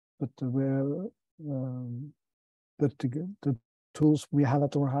tools we have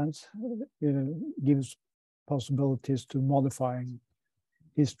at our hands gives possibilities to modifying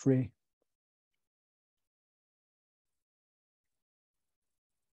history.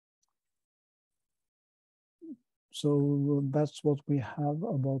 So that's what we have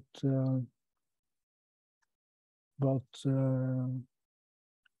about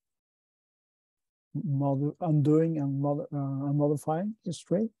undoing and modifying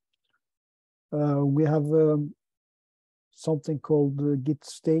history. We have something called Git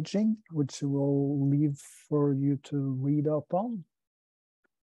staging, which we'll leave for you to read up on.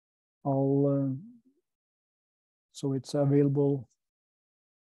 So it's available.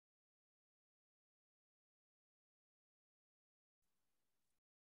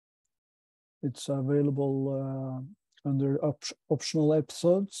 It's available under optional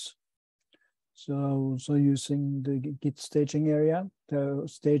episodes. So using the Git staging area, the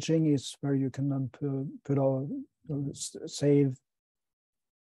staging is where you can then save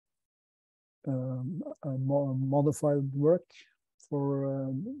modified work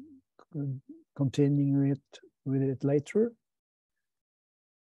for continuing with it later.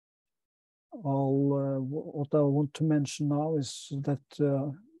 What I want to mention now is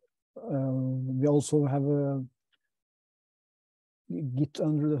that we also have a Git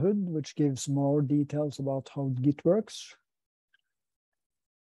under the hood, which gives more details about how Git works.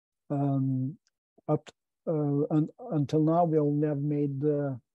 Until now, we only have made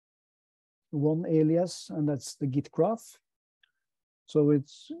one alias, and that's the Git graph. So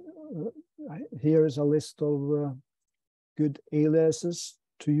it's here is a list of good aliases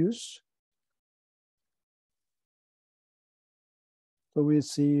to use. So we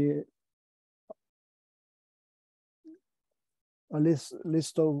see a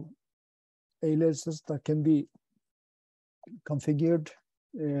list of aliases that can be configured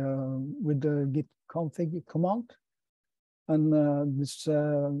with the git config command, and this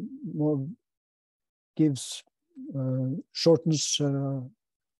more gives shortens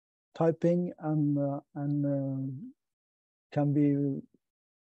typing and can be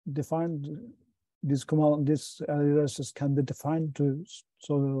defined. This aliases can be defined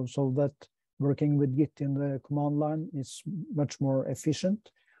so that working with Git in the command line is much more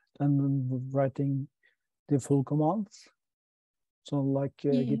efficient than writing the full commands. So like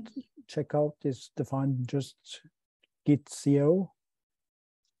Git checkout is defined just Git CO,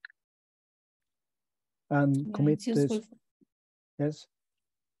 and commit is, yes.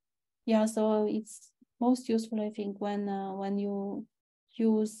 Yeah, so it's most useful, I think, when you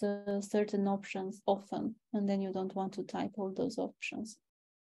use certain options often, and then you don't want to type all those options.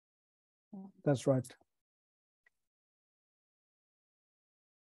 That's right.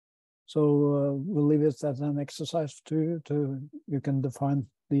 So we'll leave it as an exercise to you can define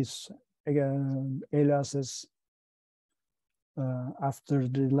these aliases after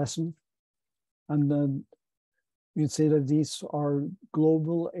the lesson, and then you see that these are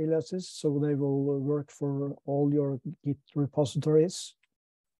global aliases, so they will work for all your Git repositories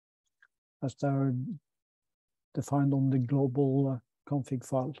as they are defined on the global config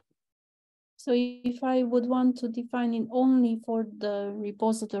file. So if I would want to define it only for the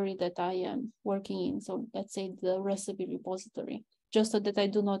repository that I am working in, so let's say the recipe repository, just so that I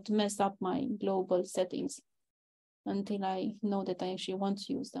do not mess up my global settings until I know that I actually want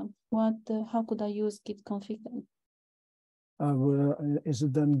to use them, how could I use git config then? Is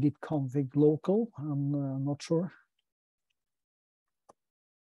it then git config local? I'm not sure.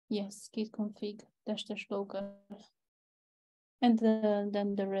 Yes, git config -- local. And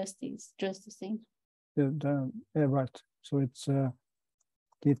then the rest is just the same. Yeah, right. So it's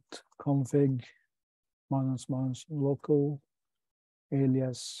git config -- local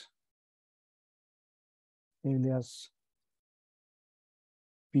alias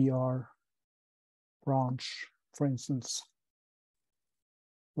br branch, for instance,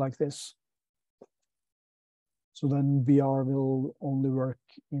 like this. So then br will only work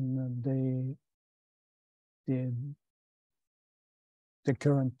in the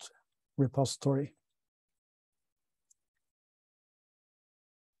current repository.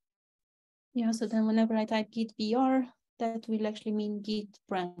 Yeah, so then whenever I type git br, that will actually mean git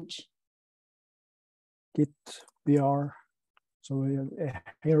branch. Git br. So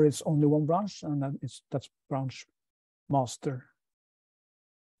here is only one branch, and that's branch master.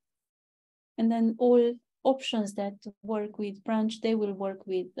 And then all options that work with branch, they will work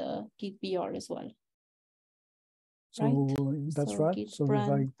with git br as well. So right? that's right. Git so if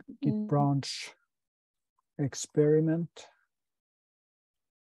I git branch experiment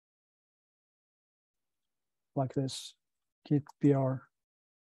like this, git br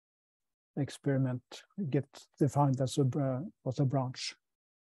experiment get defined as a branch.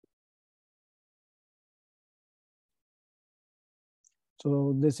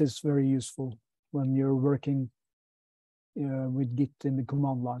 So this is very useful when you're working with Git in the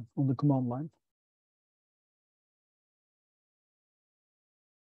command line, on the command line.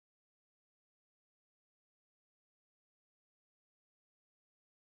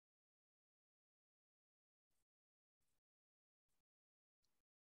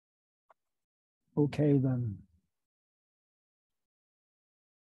 Okay, then.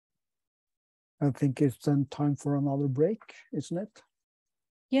 I think it's then time for another break, isn't it?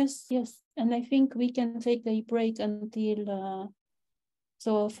 Yes. And I think we can take the break until,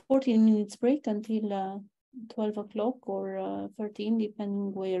 so 14 minutes break until 12 o'clock or 13,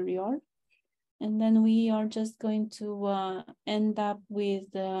 depending where you are. And then we are just going to end up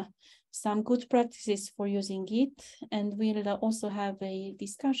with some good practices for using Git. And we'll also have a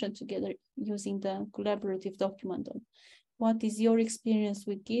discussion together using the collaborative document on what is your experience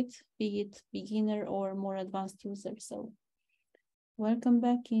with Git, be it beginner or more advanced user. So welcome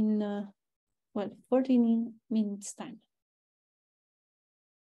back in, 14 minutes time.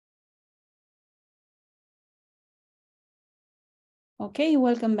 Okay,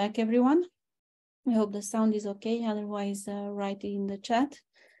 welcome back everyone. I hope the sound is okay, otherwise write it in the chat.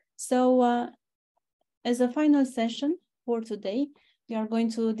 So as a final session for today, we are going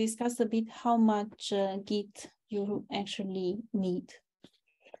to discuss a bit how much Git you actually need.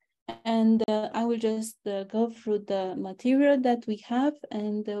 And I will just go through the material that we have,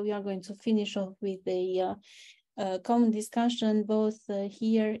 and we are going to finish off with a common discussion both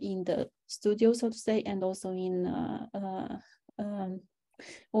here in the studio, so to say, and also in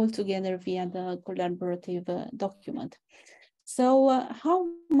all together via the collaborative document. So how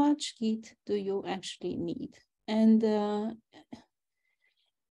much Git do you actually need? And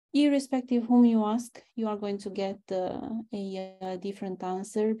irrespective whom you ask, you are going to get a different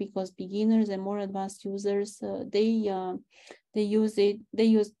answer, because beginners and more advanced users, they they use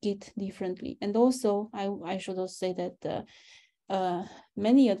Git differently. And also, I should also say that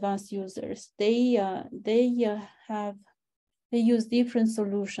many advanced users, they use different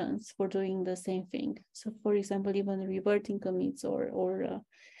solutions for doing the same thing. So, for example, even reverting commits or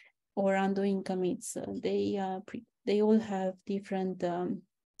undoing commits, they all have different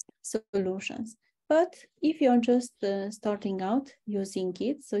solutions. But if you're just starting out using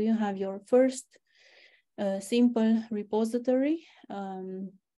Git, so you have your first simple repository,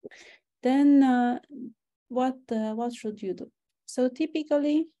 then what should you do? So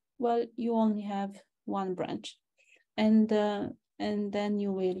typically, well, you only have one branch, and then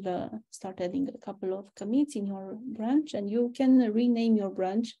you will start adding a couple of commits in your branch, and you can rename your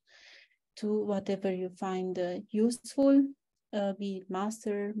branch to whatever you find useful, be it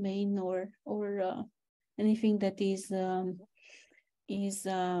master, main, or anything that is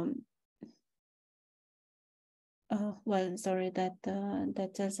well, sorry, that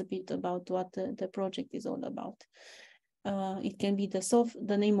tells a bit about what the project is all about. It can be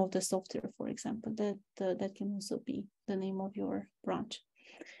the name of the software, for example. That can also be the name of your branch,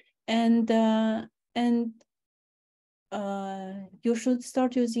 and you should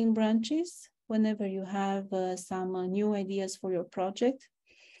start using branches whenever you have some new ideas for your project,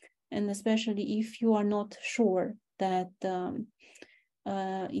 and especially if you are not sure that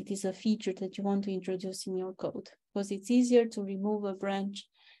it is a feature that you want to introduce in your code, because it's easier to remove a branch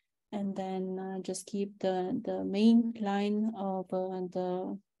and then just keep the main line of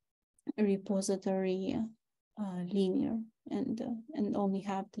the repository linear and only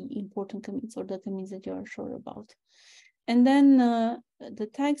have the important commits or the commits that you are sure about. And then the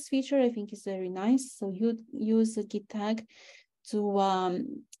tags feature, I think, is very nice. So you use a git tag to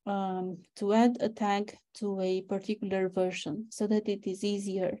add a tag to a particular version so that it is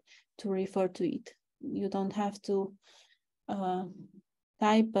easier to refer to it. You don't have to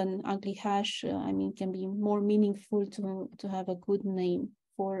type an ugly hash. I mean, it can be more meaningful to have a good name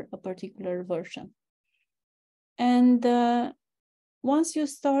for a particular version. And once you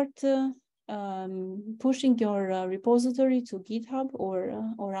start pushing your repository to GitHub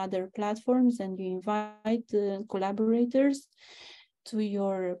or other platforms, and you invite collaborators to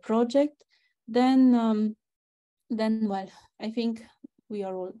your project, then well, I think we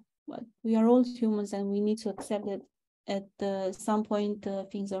are all humans, and we need to accept that at some point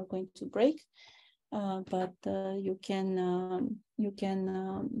things are going to break, but you can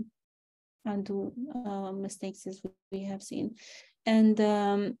undo mistakes, as we have seen. And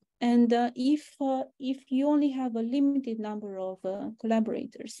if you only have a limited number of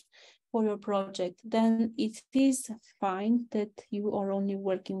collaborators for your project, then it is fine that you are only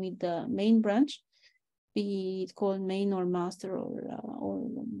working with the main branch, be it called main or master or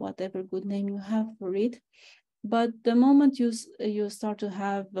whatever good name you have for it. But the moment you start to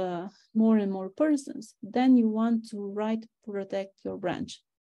have more and more persons, then you want to protect your branch,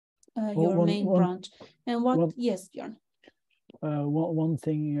 your main branch. And yes, Björn? One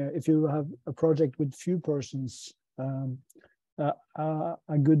thing, if you have a project with few persons, a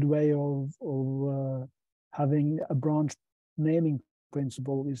good way of having a branch naming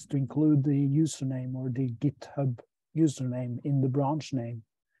principle is to include the username or the GitHub username in the branch name,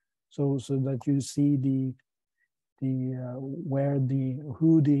 so that you see the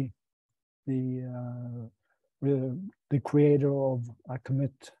creator of a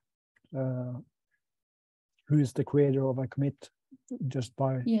commit, who is the creator of a commit, just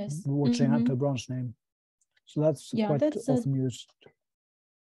by watching at the branch name. So that's quite often used.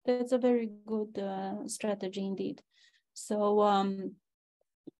 That's a very good strategy indeed. So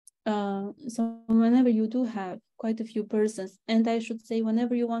so whenever you do have quite a few persons, and I should say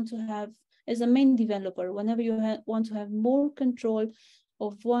whenever you want to have, as a main developer, whenever you want to have more control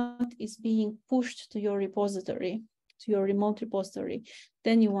of what is being pushed to your repository, to your remote repository,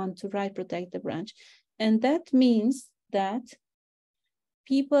 then you want to write protect the branch. And that means that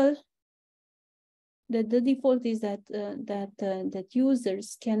the default is that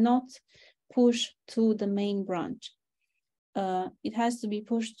users cannot push to the main branch. It has to be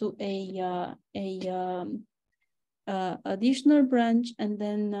pushed to a additional branch, and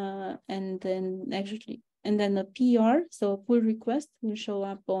then a PR, so a pull request, will show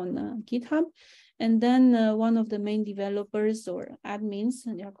up on GitHub, and then one of the main developers or admins,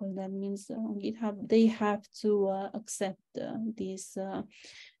 and they are called admins on GitHub, they have to accept this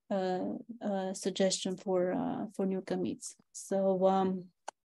suggestion for new commits. So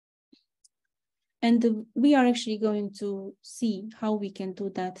and we are actually going to see how we can do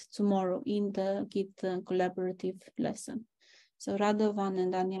that tomorrow in the Git collaborative lesson. So Radovan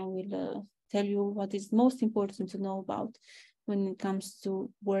and Anya will tell you what is most important to know about when it comes to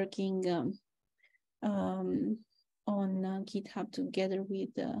working on GitHub together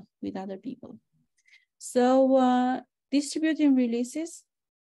with other people. So distributing releases.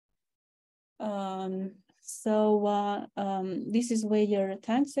 This is where your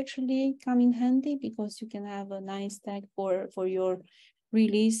tags actually come in handy, because you can have a nice tag for your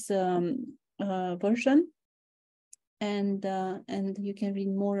release version, and you can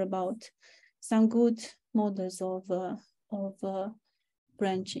read more about some good models of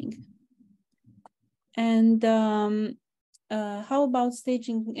branching. And how about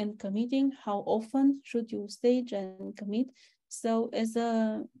staging and committing? How often should you stage and commit? So as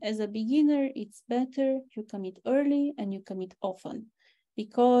a beginner, it's better you commit early and you commit often,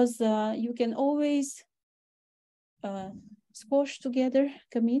 because you can always squash together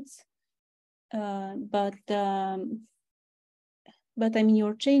commits, but I mean,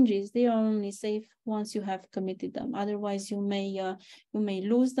 your changes, they are only safe once you have committed them. Otherwise, you may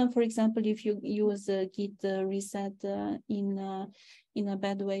lose them. For example, if you use git reset in a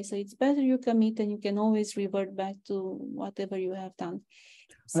bad way. So it's better you commit, and you can always revert back to whatever you have done.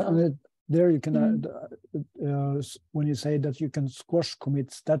 So there you can when you say that you can squash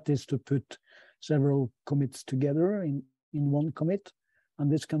commits, that is to put several commits together in one commit,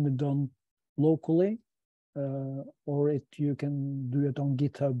 and this can be done locally. Or you can do it on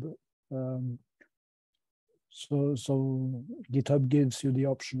GitHub. So GitHub gives you the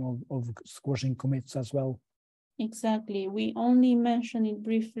option of squashing commits as well. Exactly. We only mention it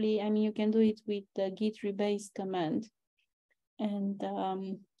briefly. I mean, you can do it with the git rebase command, and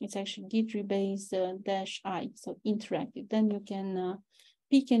it's actually git rebase -i, so interactive. Then you can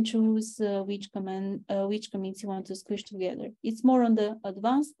pick and choose which commits you want to squish together. It's more on the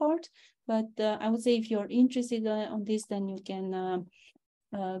advanced part, but I would say if you're interested on this, then you can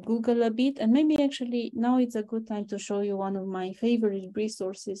Google a bit, and maybe actually now it's a good time to show you one of my favorite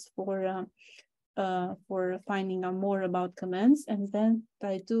resources for finding out more about commands. And then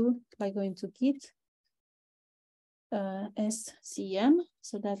I do by going to git SCM.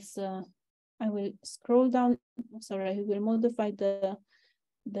 So that's I will scroll down. Sorry, I will modify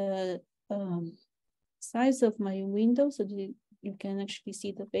the size of my window so that you can actually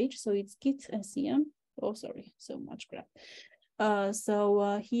see the page. So it's git SCM. Oh, sorry, so much crap.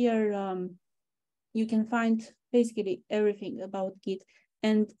 Here you can find basically everything about Git.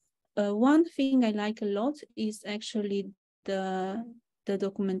 And one thing I like a lot is actually the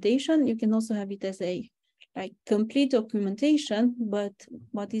documentation. You can also have it as a complete documentation, but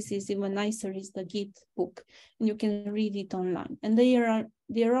what is even nicer is the Git book, and you can read it online. And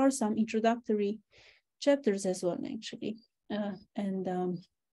there are some introductory chapters as well, actually.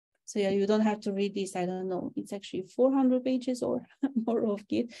 So yeah, you don't have to read this. I don't know. It's actually 400 pages or more of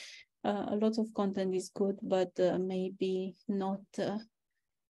Git. A lot of content is good, but maybe not.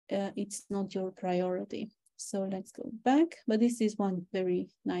 It's not your priority. So let's go back. But this is one very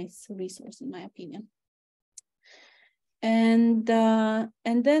nice resource, in my opinion. And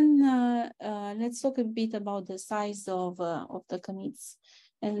then let's talk a bit about the size of the commits.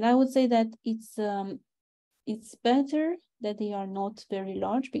 And I would say that it's better that they are not very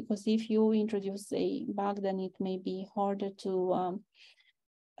large, because if you introduce a bug, then it may be harder to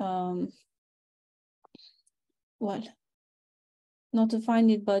well, not to find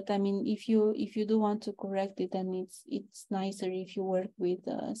it, but I mean, if you do want to correct it, then it's nicer if you work with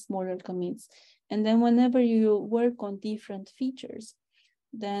smaller commits. And then whenever you work on different features,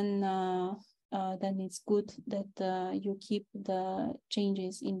 then it's good that you keep the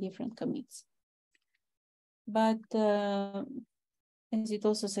changes in different commits. But as it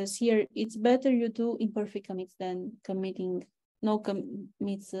also says here, it's better you do imperfect commits than committing no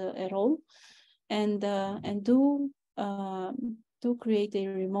commits at all, and do create a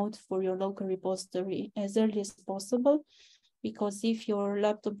remote for your local repository as early as possible, because if your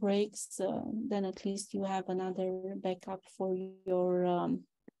laptop breaks, then at least you have another backup for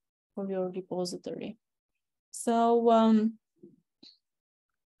your repository. So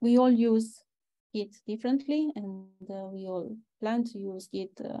we all use Git differently, and we all plan to use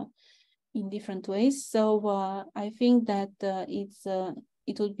Git in different ways. So I think that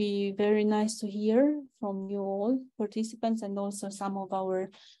it would be very nice to hear from you all participants, and also some of our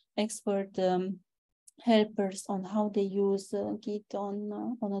expert helpers on how they use Git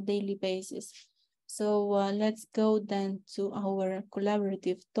on a daily basis. So let's go then to our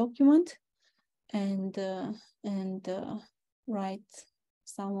collaborative document and write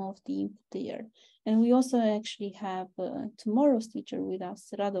some of the input there. And we also actually have tomorrow's teacher with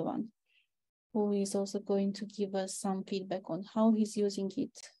us, Radovan, who is also going to give us some feedback on how he's using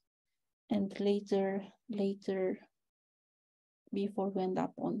it. And later before we end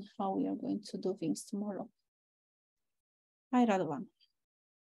up on how we are going to do things tomorrow. Hi, Radovan.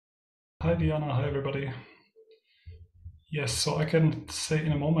 Hi, Diana. Hi, everybody. Yes, so I can say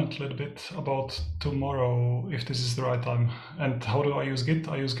in a moment a little bit about tomorrow, if this is the right time. And how do I use Git?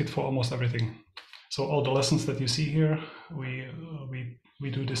 I use Git for almost everything. So all the lessons that you see here, we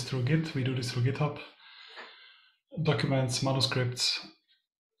do this through Git. We do this through GitHub. Documents, manuscripts,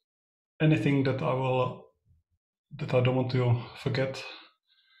 anything that I don't want to forget,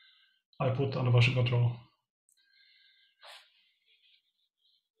 I put under version control.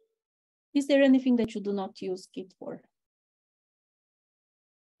 Is there anything that you do not use Git for?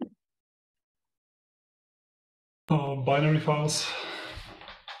 Binary files.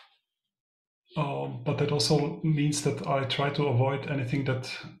 But that also means that I try to avoid anything that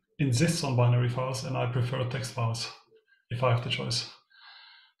insists on binary files, and I prefer text files if I have the choice,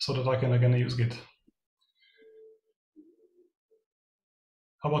 so that I can again use Git.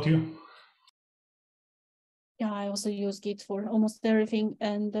 How about you? Yeah, I also use Git for almost everything,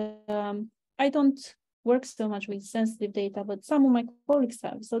 and I don't work so much with sensitive data, but some of my colleagues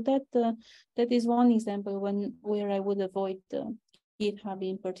have. So that is one example where I would avoid GitHub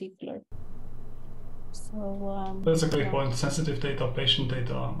in particular. So that's a great point. Sensitive data, patient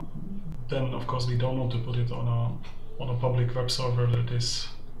data. Then of course we don't want to put it on a public web server that is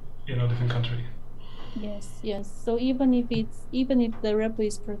in a different country. Yes, yes. So even if the repo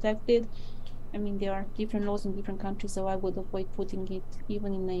is protected, I mean, there are different laws in different countries, so I would avoid putting it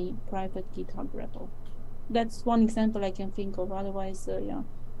even in a private GitHub repo. That's one example I can think of. Otherwise, yeah,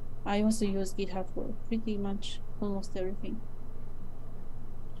 I also use GitHub for pretty much almost everything.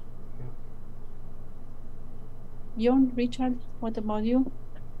 Bjorn, Richard, what about you?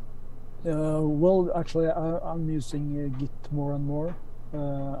 Well, actually, I'm using Git more and more.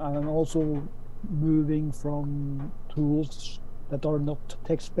 I'm also moving from tools that are not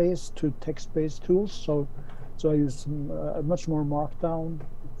text-based to text-based tools. So I use much more Markdown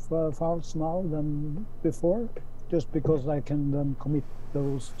files now than before, just because I can then commit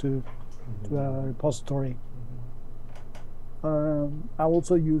those to a repository. I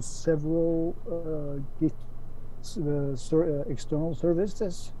also use several Git external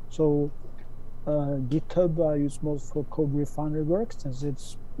services. So GitHub I use most for CodeRefinery work, since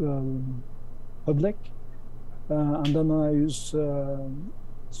it's public. And then I use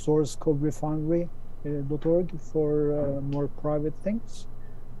source CodeRefinery.org for more private things,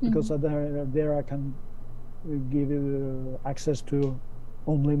 because there I can give access to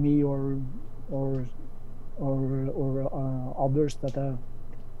only me or others that I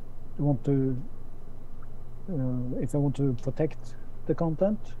want to. If I want to protect the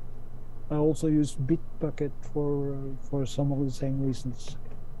content. I also use Bitbucket for some of the same reasons.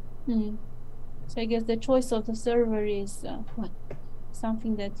 So I guess the choice of the server is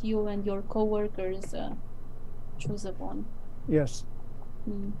something that you and your coworkers choose upon. Yes.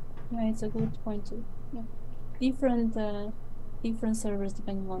 Yeah, it's a good point too. Yeah, different servers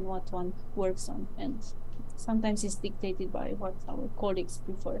depending on what one works on, and sometimes it's dictated by what our colleagues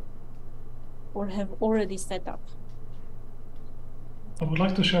prefer or have already set up. I would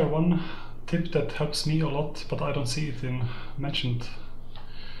like to share one tip that helps me a lot, but I don't see it mentioned.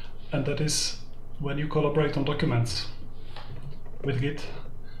 And that is when you collaborate on documents with Git,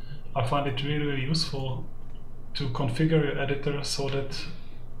 I find it really, really useful to configure your editor so that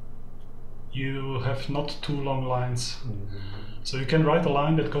you have not too long lines. So you can write a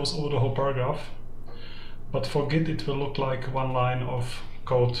line that goes over the whole paragraph, but for Git it will look like one line of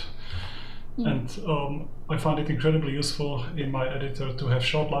code. And I find it incredibly useful in my editor to have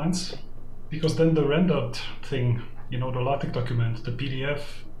short lines, because then the rendered thing, the LaTeX document, the PDF,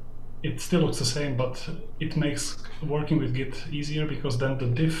 it still looks the same, but it makes working with Git easier, because then the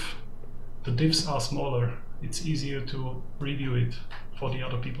diffs are smaller. It's easier to review it for the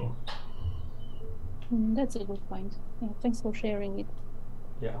other people. That's a good point. Yeah, thanks for sharing it.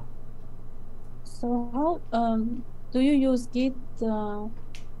 Yeah. So how do you use Git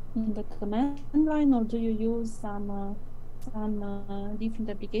in the command line, or do you use some different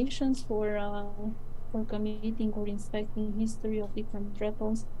applications for committing or inspecting history of different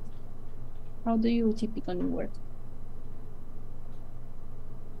repos? How do you typically work?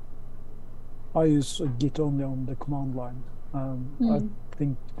 I use Git only on the command line. I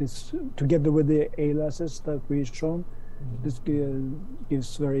think this, together with the aliases that we've shown, this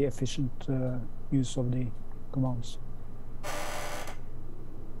gives very efficient use of the commands.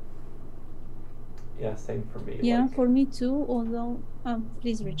 Yeah, same for me. Yeah, for me too, although,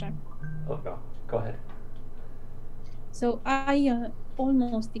 please, Richard. Oh, no, go ahead. So I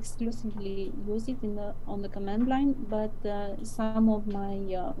almost exclusively use it on the command line, but some of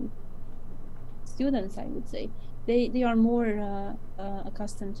my students, I would say, they are more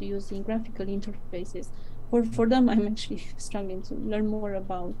accustomed to using graphical interfaces. For them, I'm actually struggling to learn more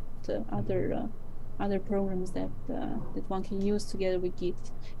about other programs that one can use together with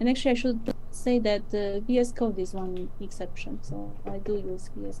Git. And actually, I should say that VS Code is one exception. So I do use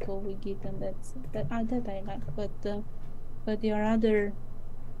VS Code with Git, and that I like. But there are other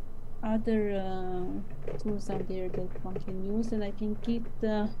tools out there that one can use, and I think Git.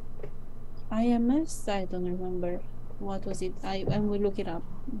 IMS, I don't remember what was it. I will look it up.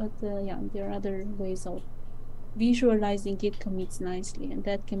 But yeah, there are other ways of visualizing Git commits nicely, and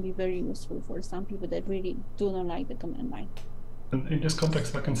that can be very useful for some people that really do not like the command line. In this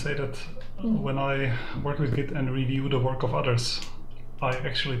context, I can say that when I work with Git and review the work of others, I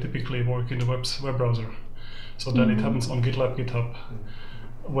actually typically work in the web browser. So then it happens on GitLab, GitHub.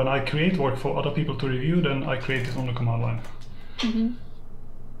 When I create work for other people to review, then I create it on the command line.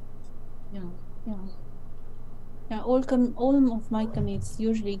 Yeah, all of my commits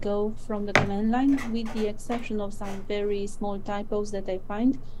usually go from the command line, with the exception of some very small typos that I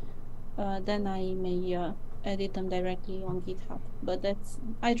find. Then I may edit them directly on GitHub, but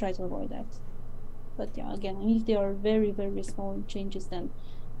I try to avoid that. But yeah, again, if they are very, very small changes, then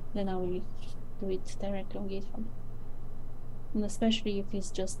I will do it directly on GitHub. And especially if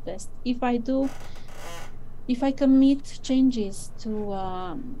it's just test. If I commit changes to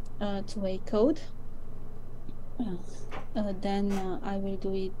a code, then I will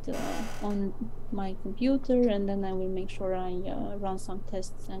do it on my computer, and then I will make sure I run some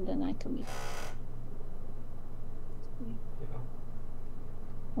tests, and then I commit.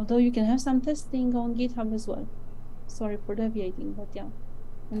 Although you can have some testing on GitHub as well. Sorry for deviating, but yeah,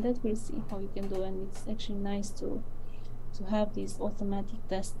 and that we'll see how you can do. And it's actually nice to have these automatic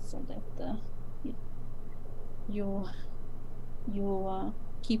tests, so that you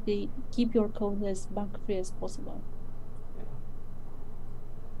keep your code as bug-free as possible.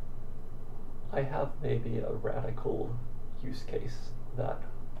 I have maybe a radical use case that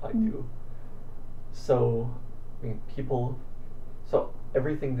I do. So, I mean, so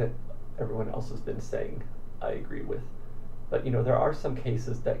everything that everyone else has been saying, I agree with. But, there are some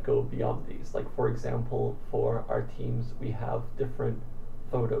cases that go beyond these. Like, for example, for our teams, we have different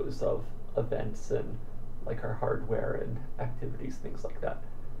photos of events and like our hardware and activities, things like that.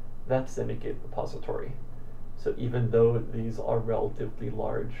 That's in a Git repository. So even though these are relatively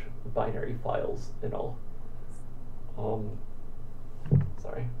large binary files and all,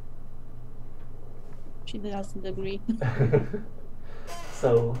 sorry. She doesn't agree.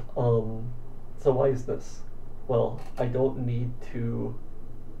 So why is this? Well, I don't need to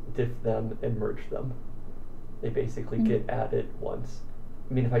diff them and merge them. They basically get added once.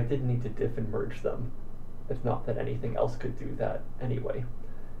 I mean, if I did need to diff and merge them, it's not that anything else could do that anyway.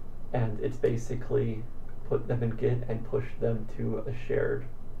 And it's basically put them in Git and push them to a shared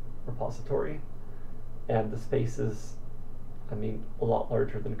repository. And the space is, I mean, a lot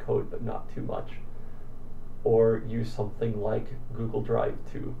larger than code, but not too much. Or use something like Google Drive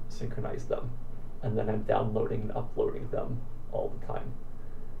to synchronize them. And then I'm downloading and uploading them all the time.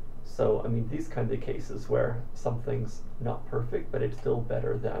 So, I mean, these kind of cases where something's not perfect, but it's still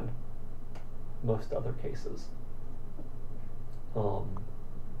better than most other cases.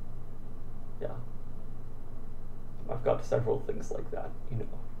 Yeah. I've got several things like that,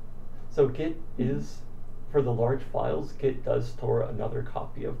 So Git is, for the large files, Git does store another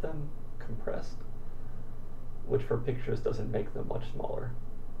copy of them compressed, which for pictures doesn't make them much smaller.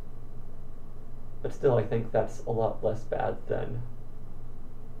 But still, I think that's a lot less bad than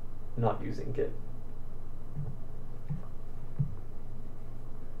not using Git.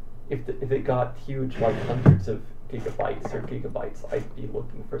 If it got huge, like hundreds of gigabytes or gigabytes, I'd be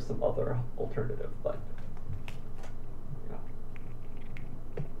looking for some other alternative, but yeah.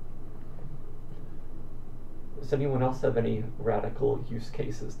 Does anyone else have any radical use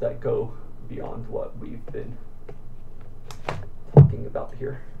cases that go beyond what we've been talking about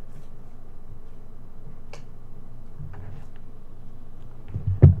here?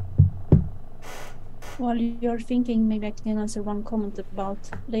 While you're thinking, maybe I can answer one comment about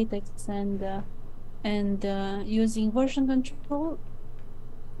LaTeX and using version control,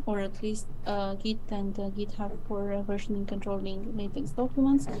 or at least Git and GitHub for versioning controlling LaTeX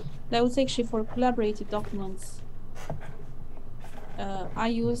documents. I would say actually for collaborative documents, I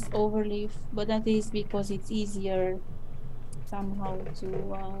use Overleaf, but that is because it's easier somehow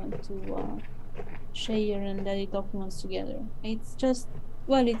to share and edit documents together. It's just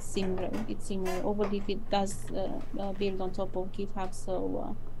Well, it's similar. It's similar. Overleaf it does build on top of GitHub,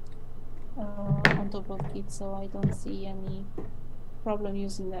 so on top of Git, so I don't see any problem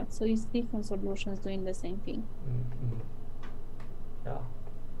using that. So it's different solutions doing the same thing. Mm-hmm. Yeah.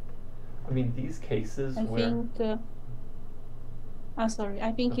 I mean, these cases I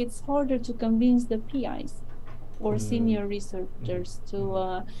think it's harder to convince the PIs or senior researchers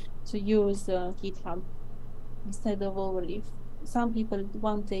to use GitHub instead of Overleaf. Some people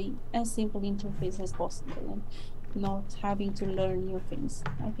want as simple interface as possible and not having to learn new things.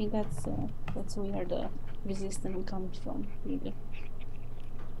 I think that's where the resistance comes from, really.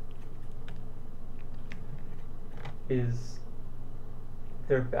 Is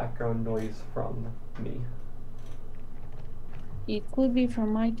there background noise from me? It could be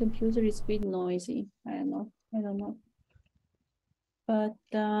from my computer. It's a bit noisy. I don't know. But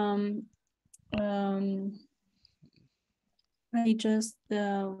I just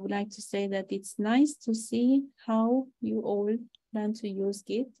would like to say that it's nice to see how you all plan to use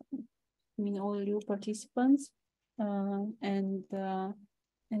Git. I mean, all you participants, and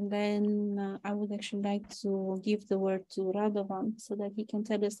then I would actually like to give the word to Radovan so that he can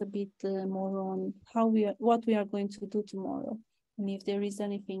tell us a bit more on what we are going to do tomorrow, and if there is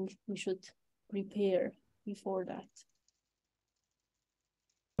anything we should prepare before that.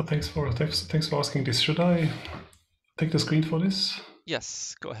 Thanks for asking this. Should I take the screen for this?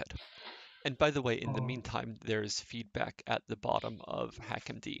 Yes, go ahead. And by the way, in the meantime, there's feedback at the bottom of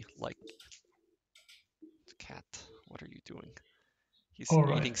HackMD. Like, cat, what are you doing? He's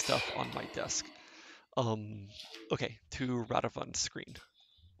eating stuff on my desk. Okay, to Radovan's screen.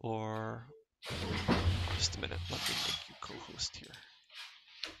 Or just a minute, let me make you co-host here.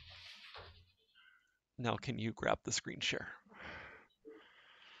 Now can you grab the screen share?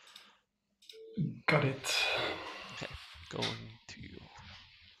 Got it. Okay, going to you.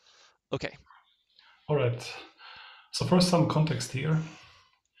 Okay. All right. So first, some context here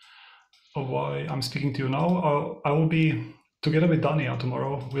of why I'm speaking to you now. I will be, together with Dania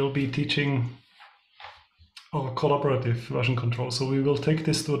tomorrow, we'll be teaching our collaborative version control. So we will take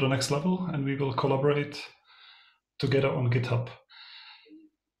this to the next level and we will collaborate together on GitHub.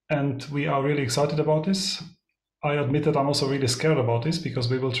 And we are really excited about this. I admit that I'm also really scared about this because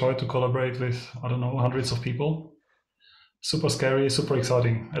we will try to collaborate with, I don't know, hundreds of people. Super scary, super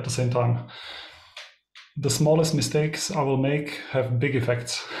exciting at the same time. The smallest mistakes I will make have big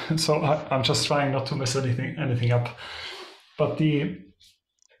effects. So I'm just trying not to mess anything up. But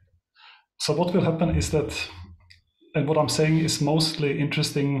so what will happen is that, and what I'm saying is mostly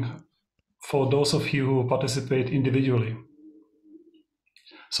interesting for those of you who participate individually.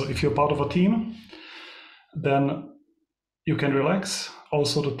 So if you're part of a team, then you can relax.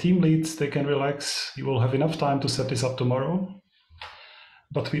 Also the team leads, they can relax. You will have enough time to set this up tomorrow.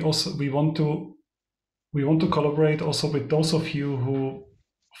 But we want to collaborate also with those of you who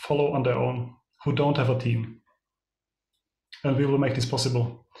follow on their own, who don't have a team. And we will make this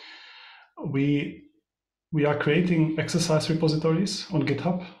possible. We are creating exercise repositories on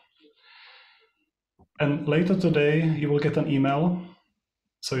GitHub. And later today, you will get an email.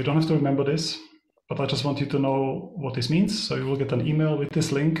 So you don't have to remember this, but I just want you to know what this means. So you will get an email with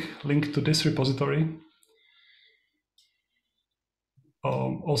this link to this repository.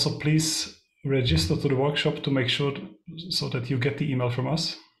 Also, please register to the workshop to make sure so that you get the email from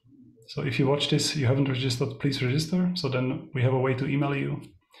us. So if you watch this, you haven't registered, please register. So then we have a way to email you.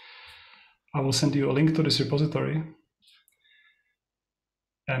 I will send you a link to this repository.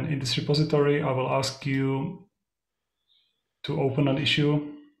 And in this repository, I will ask you to open an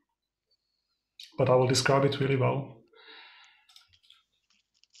issue, but I will describe it really well.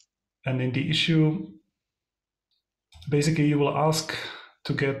 And in the issue, basically you will ask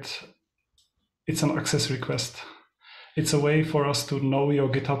to get, it's an access request. It's a way for us to know your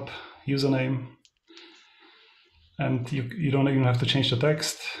GitHub username. And you don't even have to change the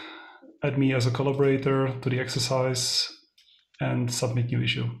text. Add me as a collaborator to the exercise and submit new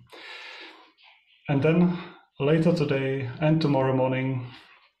issue. And then later today and tomorrow morning,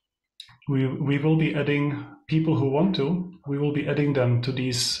 we will be adding people who want to, we will be adding them to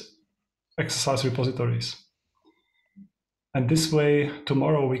these exercise repositories. And this way,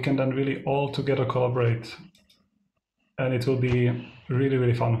 tomorrow we can then really all together collaborate. And it will be really,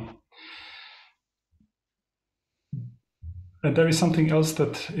 really fun. And there is something else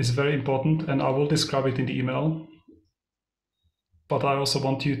that is very important, and I will describe it in the email. But I also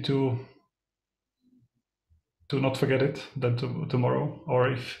want you to not forget it then tomorrow,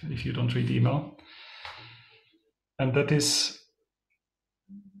 or if you don't read the email. And that is,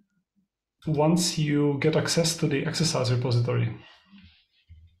 once you get access to the exercise repository,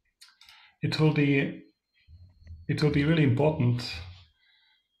 it will be really important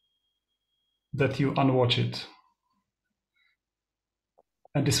that you unwatch it.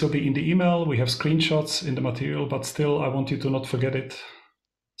 And this will be in the email. We have screenshots in the material, but still I want you to not forget it.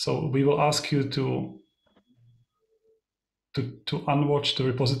 So we will ask you to unwatch the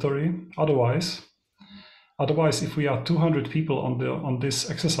repository. Otherwise, if we are 200 people on this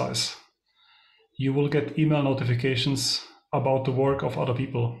exercise, you will get email notifications about the work of other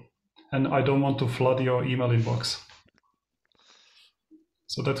people. And I don't want to flood your email inbox.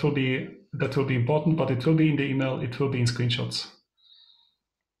 So that will be important, but it will be in the email, it will be in screenshots.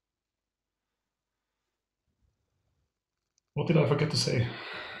 What did I forget to say?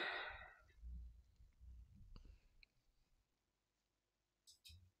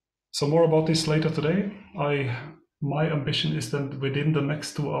 So more about this later today. My ambition is that within the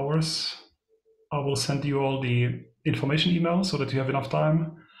next 2 hours, I will send you all the information email so that you have enough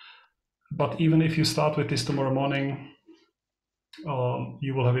time. But even if you start with this tomorrow morning,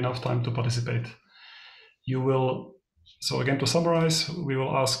 you will have enough time to participate. So again, to summarize, we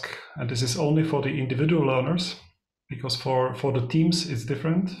will ask, and this is only for the individual learners, because for the teams, it's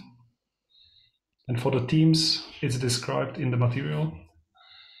different. And for the teams, it's described in the material.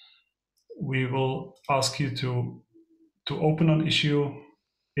 We will ask you to open an issue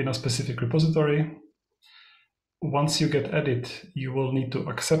in a specific repository. Once you get added, you will need to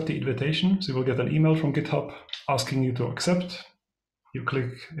accept the invitation. So you will get an email from GitHub asking you to accept. You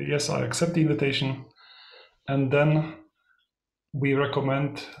click, yes, I accept the invitation. And then we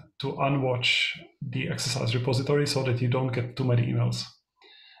recommend to unwatch the exercise repository so that you don't get too many emails.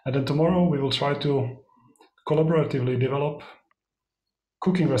 And then tomorrow we will try to collaboratively develop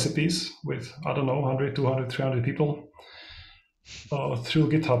cooking recipes with, I don't know, 100, 200, 300 people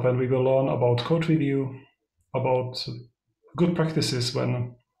through GitHub. And we will learn about code review, about good practices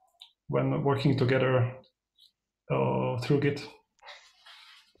when working together through Git.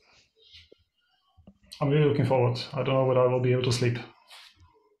 I'm really looking forward. I don't know whether I will be able to sleep.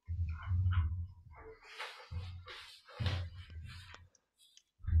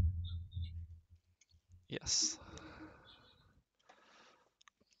 Yes.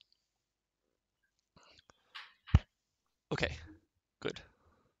 Okay, good.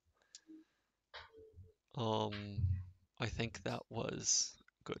 I think that was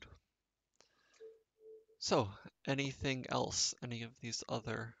good. So, anything else? Any of these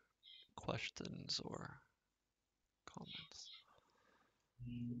other questions or comments?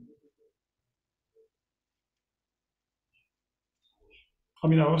 I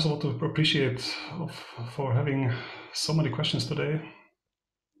mean, I also want to appreciate for having so many questions today.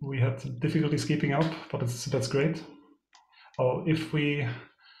 We had difficulties keeping up, but that's great. If we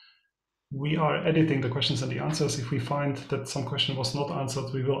are editing the questions and the answers, if we find that some question was not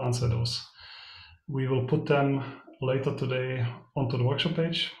answered, we will answer those. We will put them later today onto the workshop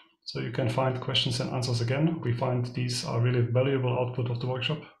page, so you can find questions and answers again. We find these are really valuable output of the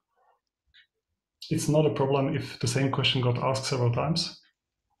workshop. It's not a problem if the same question got asked several times,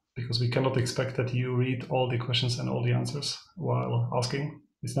 because we cannot expect that you read all the questions and all the answers while asking.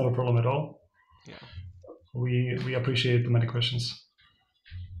 It's not a problem at all. Yeah. We appreciate the many questions.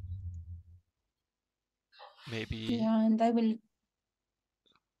 Maybe. Yeah, and I will.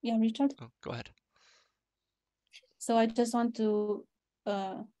 Yeah, Richard. Oh, go ahead. So I just want to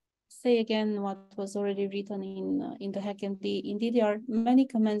say again what was already written in the HackMD. Indeed, there are many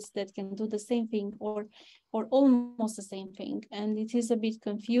commands that can do the same thing or almost the same thing, and it is a bit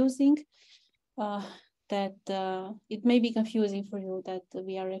confusing. That it may be confusing for you that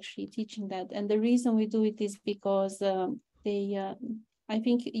we are actually teaching that, and the reason we do it is because I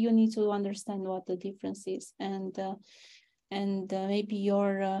think you need to understand what the difference is, and maybe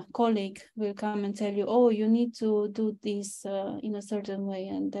your colleague will come and tell you, oh, you need to do this in a certain way,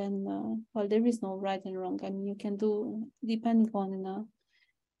 and then well, there is no right and wrong. I mean, you can do depending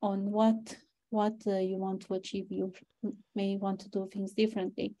on what you want to achieve. You may want to do things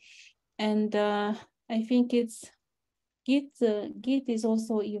differently, and I think it's Git is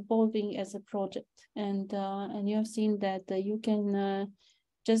also evolving as a project, and you have seen that you can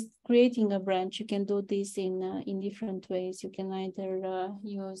just creating a branch. You can do this in different ways. You can either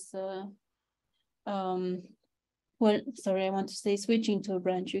use well, sorry, I want to say switching to a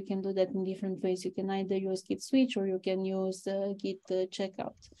branch. You can do that in different ways. You can either use Git switch or you can use Git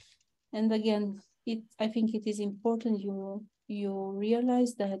checkout. And again, I think it is important you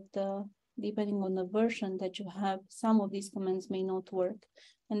realize that depending on the version that you have, some of these commands may not work.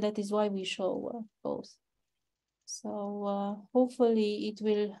 And that is why we show both. So hopefully it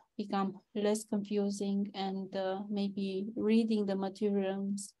will become less confusing, and maybe reading the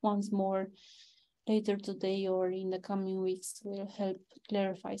materials once more later today or in the coming weeks will help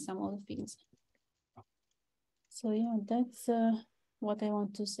clarify some of the things. So yeah, that's what I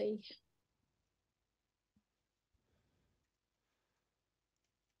want to say.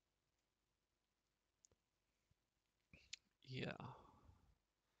 Yeah.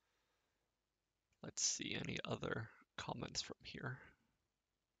 Let's see any other comments from here.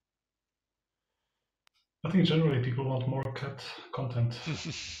 I think generally people want more cat content.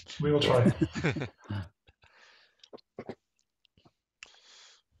 We will try.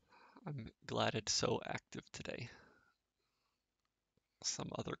 I'm glad it's so active today.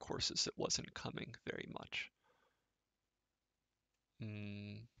 Some other courses it wasn't coming very much.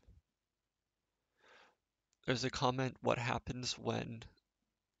 There's a comment, what happens when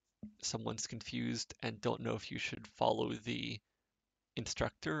someone's confused and don't know if you should follow the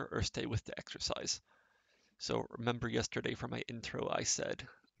instructor or stay with the exercise. So remember yesterday for my intro, I said,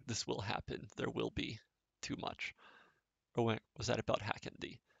 this will happen. There will be too much. Or was that about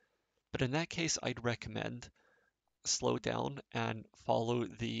HackMD? But in that case, I'd recommend slow down and follow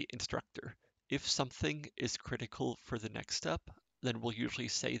the instructor. If something is critical for the next step, then we'll usually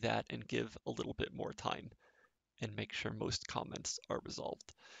say that and give a little bit more time and make sure most comments are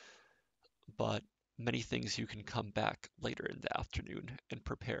resolved. But many things you can come back later in the afternoon and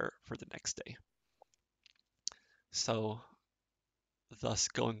prepare for the next day. So thus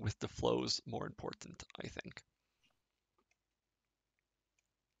going with the flow is more important, I think.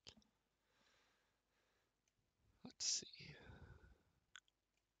 Let's see.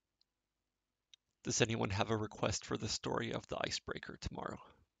 Does anyone have a request for the story of the icebreaker tomorrow?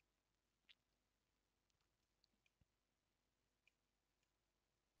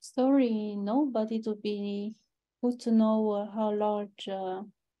 Story, no, but it would be good to know how large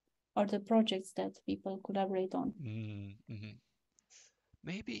are the projects that people collaborate on.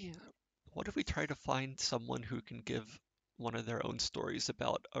 Maybe, what if we try to find someone who can give one of their own stories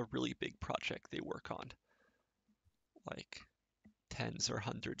about a really big project they work on? Like tens or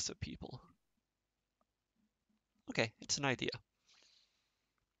hundreds of people. Okay, it's an idea.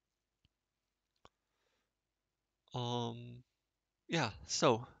 Yeah,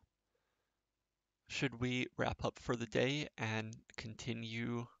 so should we wrap up for the day and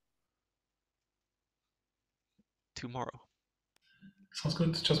continue tomorrow? Sounds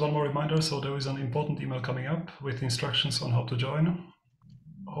good. Just one more reminder. So there is an important email coming up with instructions on how to join.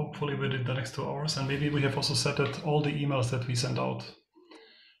 Hopefully within the next 2 hours. And maybe we have also set that all the emails that we send out,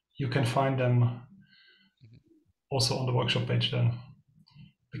 you can find them also on the workshop page then.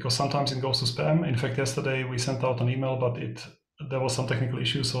 Because sometimes it goes to spam. In fact, yesterday we sent out an email, but there was some technical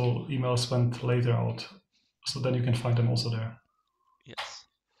issue, so emails went later out. So then you can find them also there. Yes.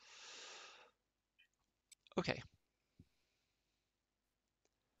 Okay.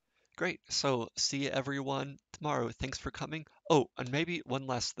 Great. So see everyone tomorrow. Thanks for coming. Oh, and maybe one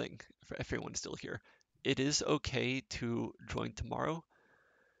last thing for everyone still here. It is okay to join tomorrow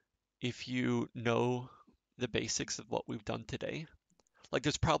if you know the basics of what we've done today. Like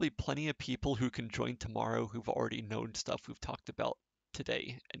there's probably plenty of people who can join tomorrow who've already known stuff we've talked about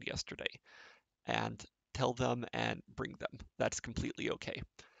today and yesterday, and tell them and bring them. That's completely okay.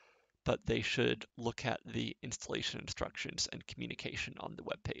 But they should look at the installation instructions and communication on the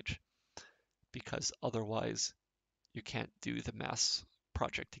webpage, because otherwise you can't do the mass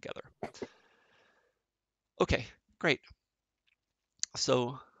project together. Okay, great.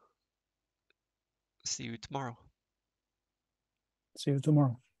 So see you tomorrow. See you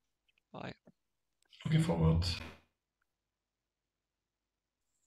tomorrow. Bye. Looking forward.